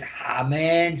he goes, ah,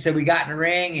 man. So we got in the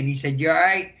ring and he said, you all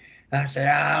right? I said,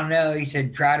 I don't know. He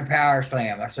said, try the power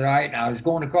slam. I said, all right. And I was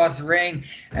going across the ring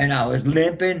and I was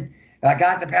limping. I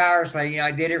got the power slam.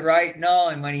 I did it right and all.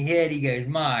 And when he hit, he goes,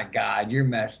 my God, you're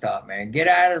messed up, man. Get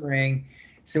out of the ring.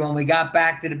 So when we got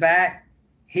back to the back,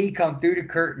 he come through the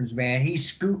curtains, man. He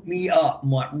scooped me up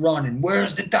and went running.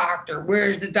 Where's the doctor?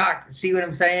 Where's the doctor? See what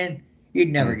I'm saying? You'd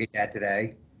never get that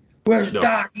today. Where's the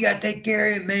doc? You got to take care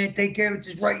of him, man. Take care of it. It's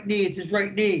his right knee. It's his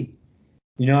right knee.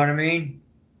 You know what I mean?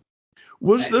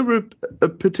 Was there a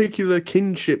particular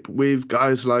kinship with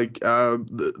guys like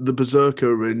the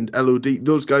Berserker and LOD,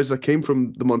 those guys that came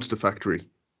from the Monster Factory?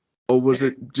 Or was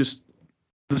it just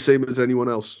the same as anyone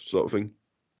else sort of thing?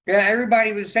 Yeah,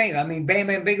 everybody was the same. I mean, Bam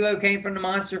Bam Bigelow came from the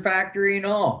Monster Factory and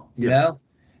all, you know?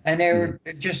 And they were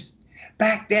just,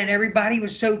 back then, everybody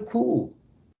was so cool.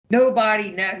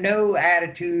 Nobody, no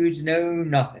attitudes, no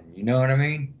nothing. You know what I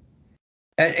mean?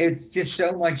 It's just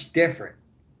so much different.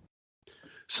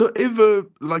 So if a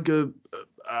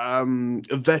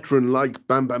veteran like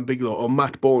Bam Bam Bigelow or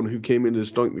Matt Bourne, who came in as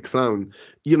Doink the Clown,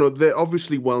 they're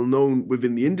obviously well known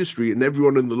within the industry and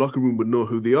everyone in the locker room would know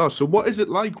who they are. So what is it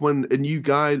like when a new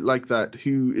guy like that,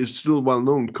 who is still well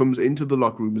known, comes into the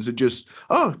locker room? Is it just,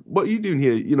 oh, what are you doing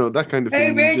here? That kind of thing.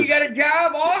 Hey, man, you got a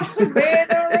job? Awesome, man.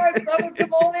 All right, brother,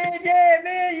 come on in. Yeah,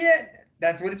 man, yeah.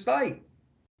 That's what it's like.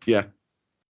 Yeah.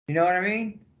 You know what I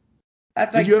mean?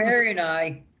 That's like Barry and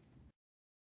I.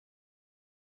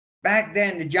 Back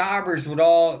then, the jobbers would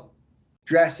all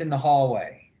dress in the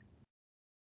hallway.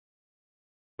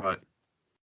 Right.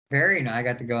 Barry and I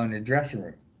got to go in the dressing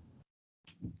room.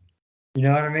 You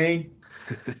know what I mean?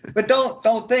 But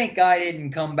don't think I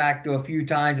didn't come back to a few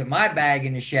times with my bag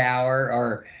in the shower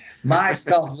or my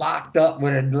stuff locked up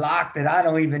with a lock that I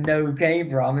don't even know who came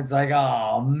from. It's like,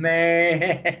 oh,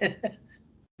 man.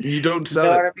 You don't sell it.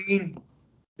 You know what I mean?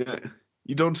 Yeah.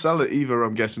 You don't sell it either,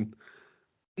 I'm guessing.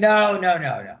 No.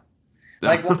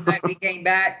 Like one night we came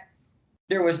back,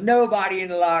 there was nobody in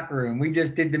the locker room. We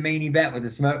just did the main event with the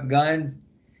smoking guns.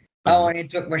 I went in,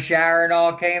 took my shower and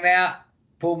all, came out,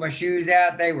 pulled my shoes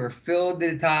out. They were filled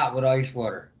to the top with ice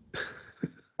water.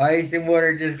 Ice and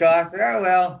water just got. I said, oh,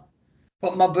 well,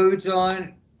 put my boots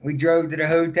on. We drove to the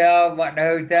hotel, went to the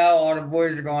hotel. All the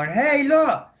boys are going, hey,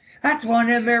 look, that's one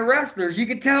of them there wrestlers. You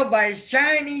can tell by his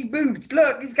Chinese boots.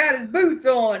 Look, he's got his boots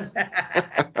on.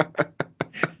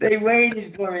 They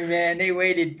waited for me, man. They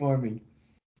waited for me.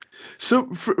 So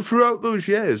throughout those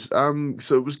years,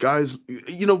 so it was guys,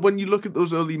 when you look at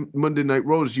those early Monday Night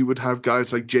Raws, you would have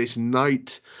guys like Jason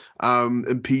Knight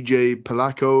and PJ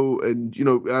Palaco and,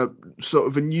 sort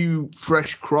of a new,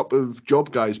 fresh crop of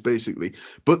job guys, basically.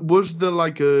 But was there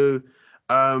like a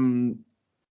kind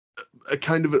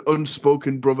of an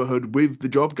unspoken brotherhood with the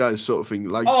job guys sort of thing?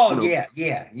 Like,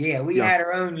 yeah. We had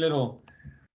our own little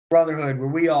brotherhood where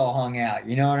we all hung out,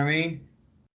 you know what I mean?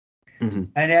 Mm-hmm.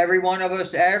 And every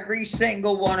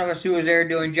single one of us who was there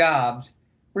doing jobs,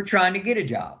 we're trying to get a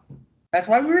job. That's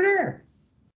why we were there.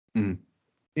 Mm-hmm.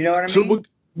 You know what I mean? So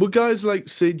were guys like,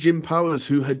 say, Jim Powers,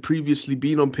 who had previously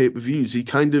been on pay-per-views, he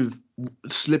kind of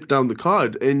slipped down the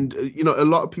card, and a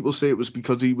lot of people say it was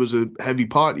because he was a heavy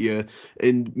partier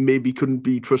and maybe couldn't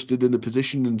be trusted in a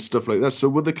position and stuff like that.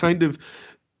 So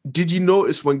did you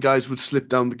notice when guys would slip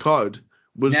down the card?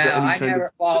 Was there any kind of...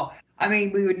 Well, I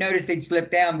mean, we would notice they'd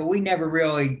slip down, but we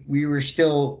were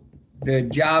still the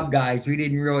job guys. We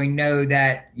didn't really know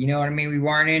that, you know what I mean? We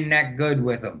weren't in that good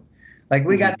with them. Like,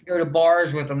 we got to go to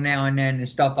bars with them now and then and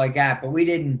stuff like that, but we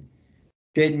didn't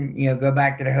go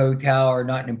back to the hotel or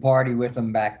nothing and party with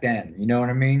them back then. You know what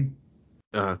I mean?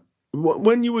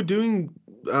 When you were doing...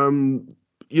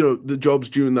 the jobs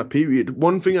during that period,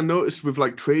 one thing I noticed with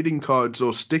like trading cards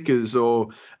or stickers or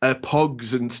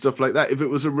pogs and stuff like that, if it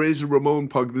was a Razor Ramon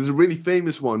pog, there's a really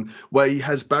famous one where he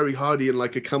has Barry Hardy in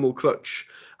like a camel clutch.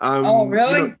 Oh,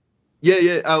 really?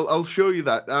 Yeah, I'll show you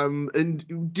that.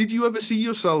 And did you ever see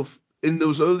yourself in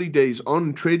those early days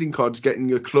on trading cards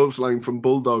getting a clothesline from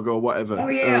Bulldog or whatever. Oh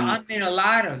yeah, I mean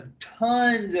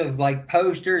tons of like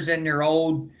posters in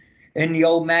the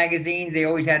old magazines. They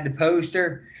always had the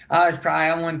poster. I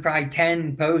won probably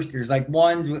 10 posters, like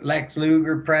ones with Lex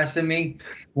Luger pressing me,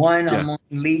 one on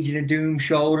Legion of Doom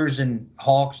shoulders and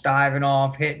Hawks diving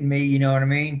off, hitting me. You know what I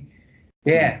mean?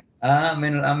 Yeah, I'm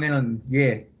in.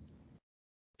 Yeah.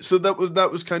 So that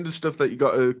was kind of stuff that you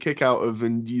got a kick out of,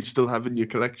 and you still have in your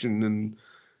collection and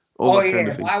all that kind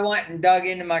of thing. I went and dug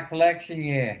into my collection.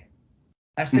 Yeah,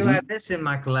 I still have this in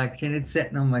my collection. It's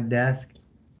sitting on my desk.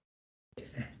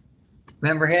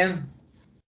 Remember him?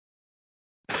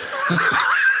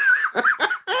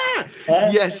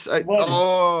 Yes.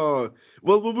 Well,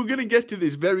 we're going to get to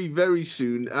this very, very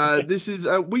soon. This is.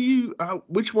 Were you?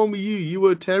 Which one were you? You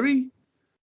were Terry?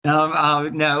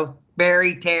 No,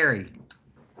 Barry Terry.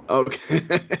 Okay.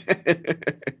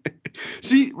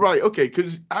 See, right, okay,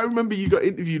 because I remember you got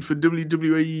interviewed for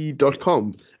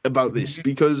WWE.com about this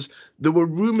because there were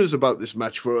rumors about this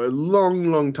match for a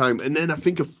long, long time, and then I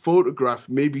think a photograph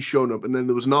maybe shown up, and then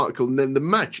there was an article, and then the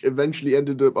match eventually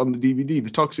ended up on the DVD, the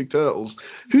Toxic Turtles.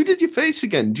 Who did you face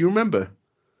again? Do you remember?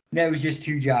 No, it was just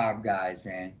two job guys,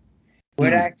 man.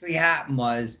 What actually happened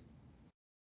was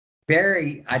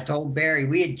I told Barry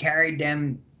we had carried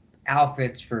them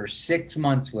outfits for 6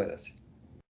 months with us.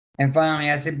 And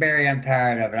finally, I said, Barry, I'm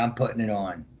tired of it. I'm putting it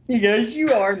on. He goes,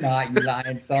 you are not, you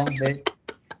lying son of a bitch.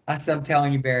 I said, I'm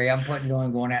telling you, Barry, I'm putting it on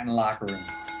and going out in the locker room.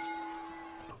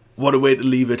 What a way to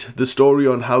leave it. The story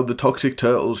on how the Toxic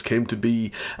Turtles came to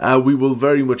be. We will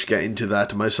very much get into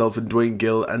that, myself and Dwayne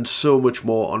Gill, and so much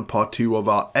more on part 2 of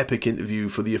our epic interview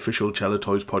for the official Cellar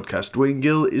Toys podcast. Dwayne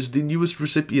Gill is the newest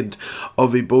recipient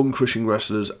of a Bone Crushing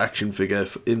Wrestlers action figure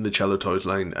in the Cellar Toys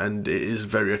line, and it is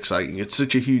very exciting. It's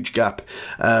such a huge gap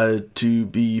to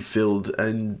be filled,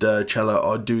 and Cellar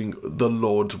are doing the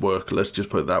Lord's work, let's just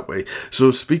put it that way.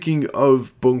 So speaking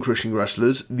of Bone Crushing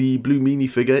Wrestlers, the Blue Meanie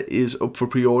figure is up for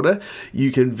pre-order.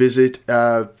 You can visit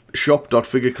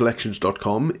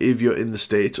shop.figurecollections.com if you're in the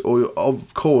States, or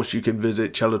of course you can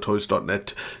visit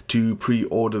cellartoys.net to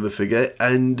pre-order the figure.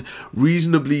 And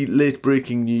reasonably late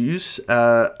breaking news,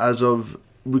 as of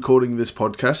recording this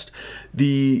podcast,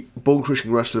 the Bone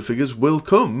Crushing Wrestler figures will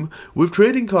come with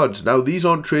trading cards. Now, these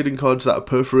aren't trading cards that are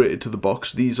perforated to the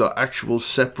box. These are actual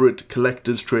separate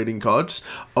collector's trading cards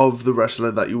of the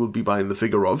wrestler that you will be buying the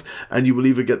figure of, and you will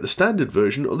either get the standard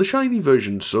version or the shiny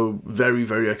version. So very,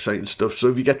 very exciting stuff.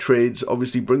 So if you get trades,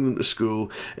 obviously bring them to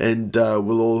school, and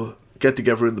we'll all get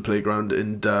together in the playground,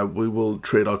 and we will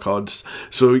trade our cards.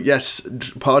 So yes,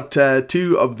 part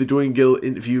 2 of the Dwayne Gill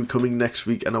interview coming next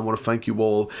week, and I want to thank you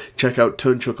all. Check out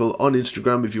Turnchuckle on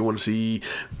Instagram if you want to see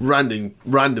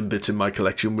random bits in my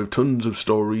collection with tons of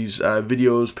stories,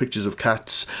 videos, pictures of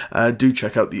cats. Do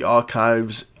check out the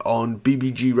archives on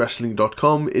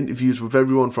bbgwrestling.com, interviews with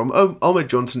everyone from Ahmed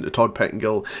Johnson to Todd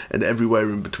Pettengill and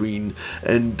everywhere in between.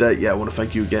 And I want to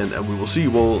thank you again, and we will see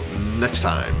you all next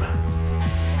time.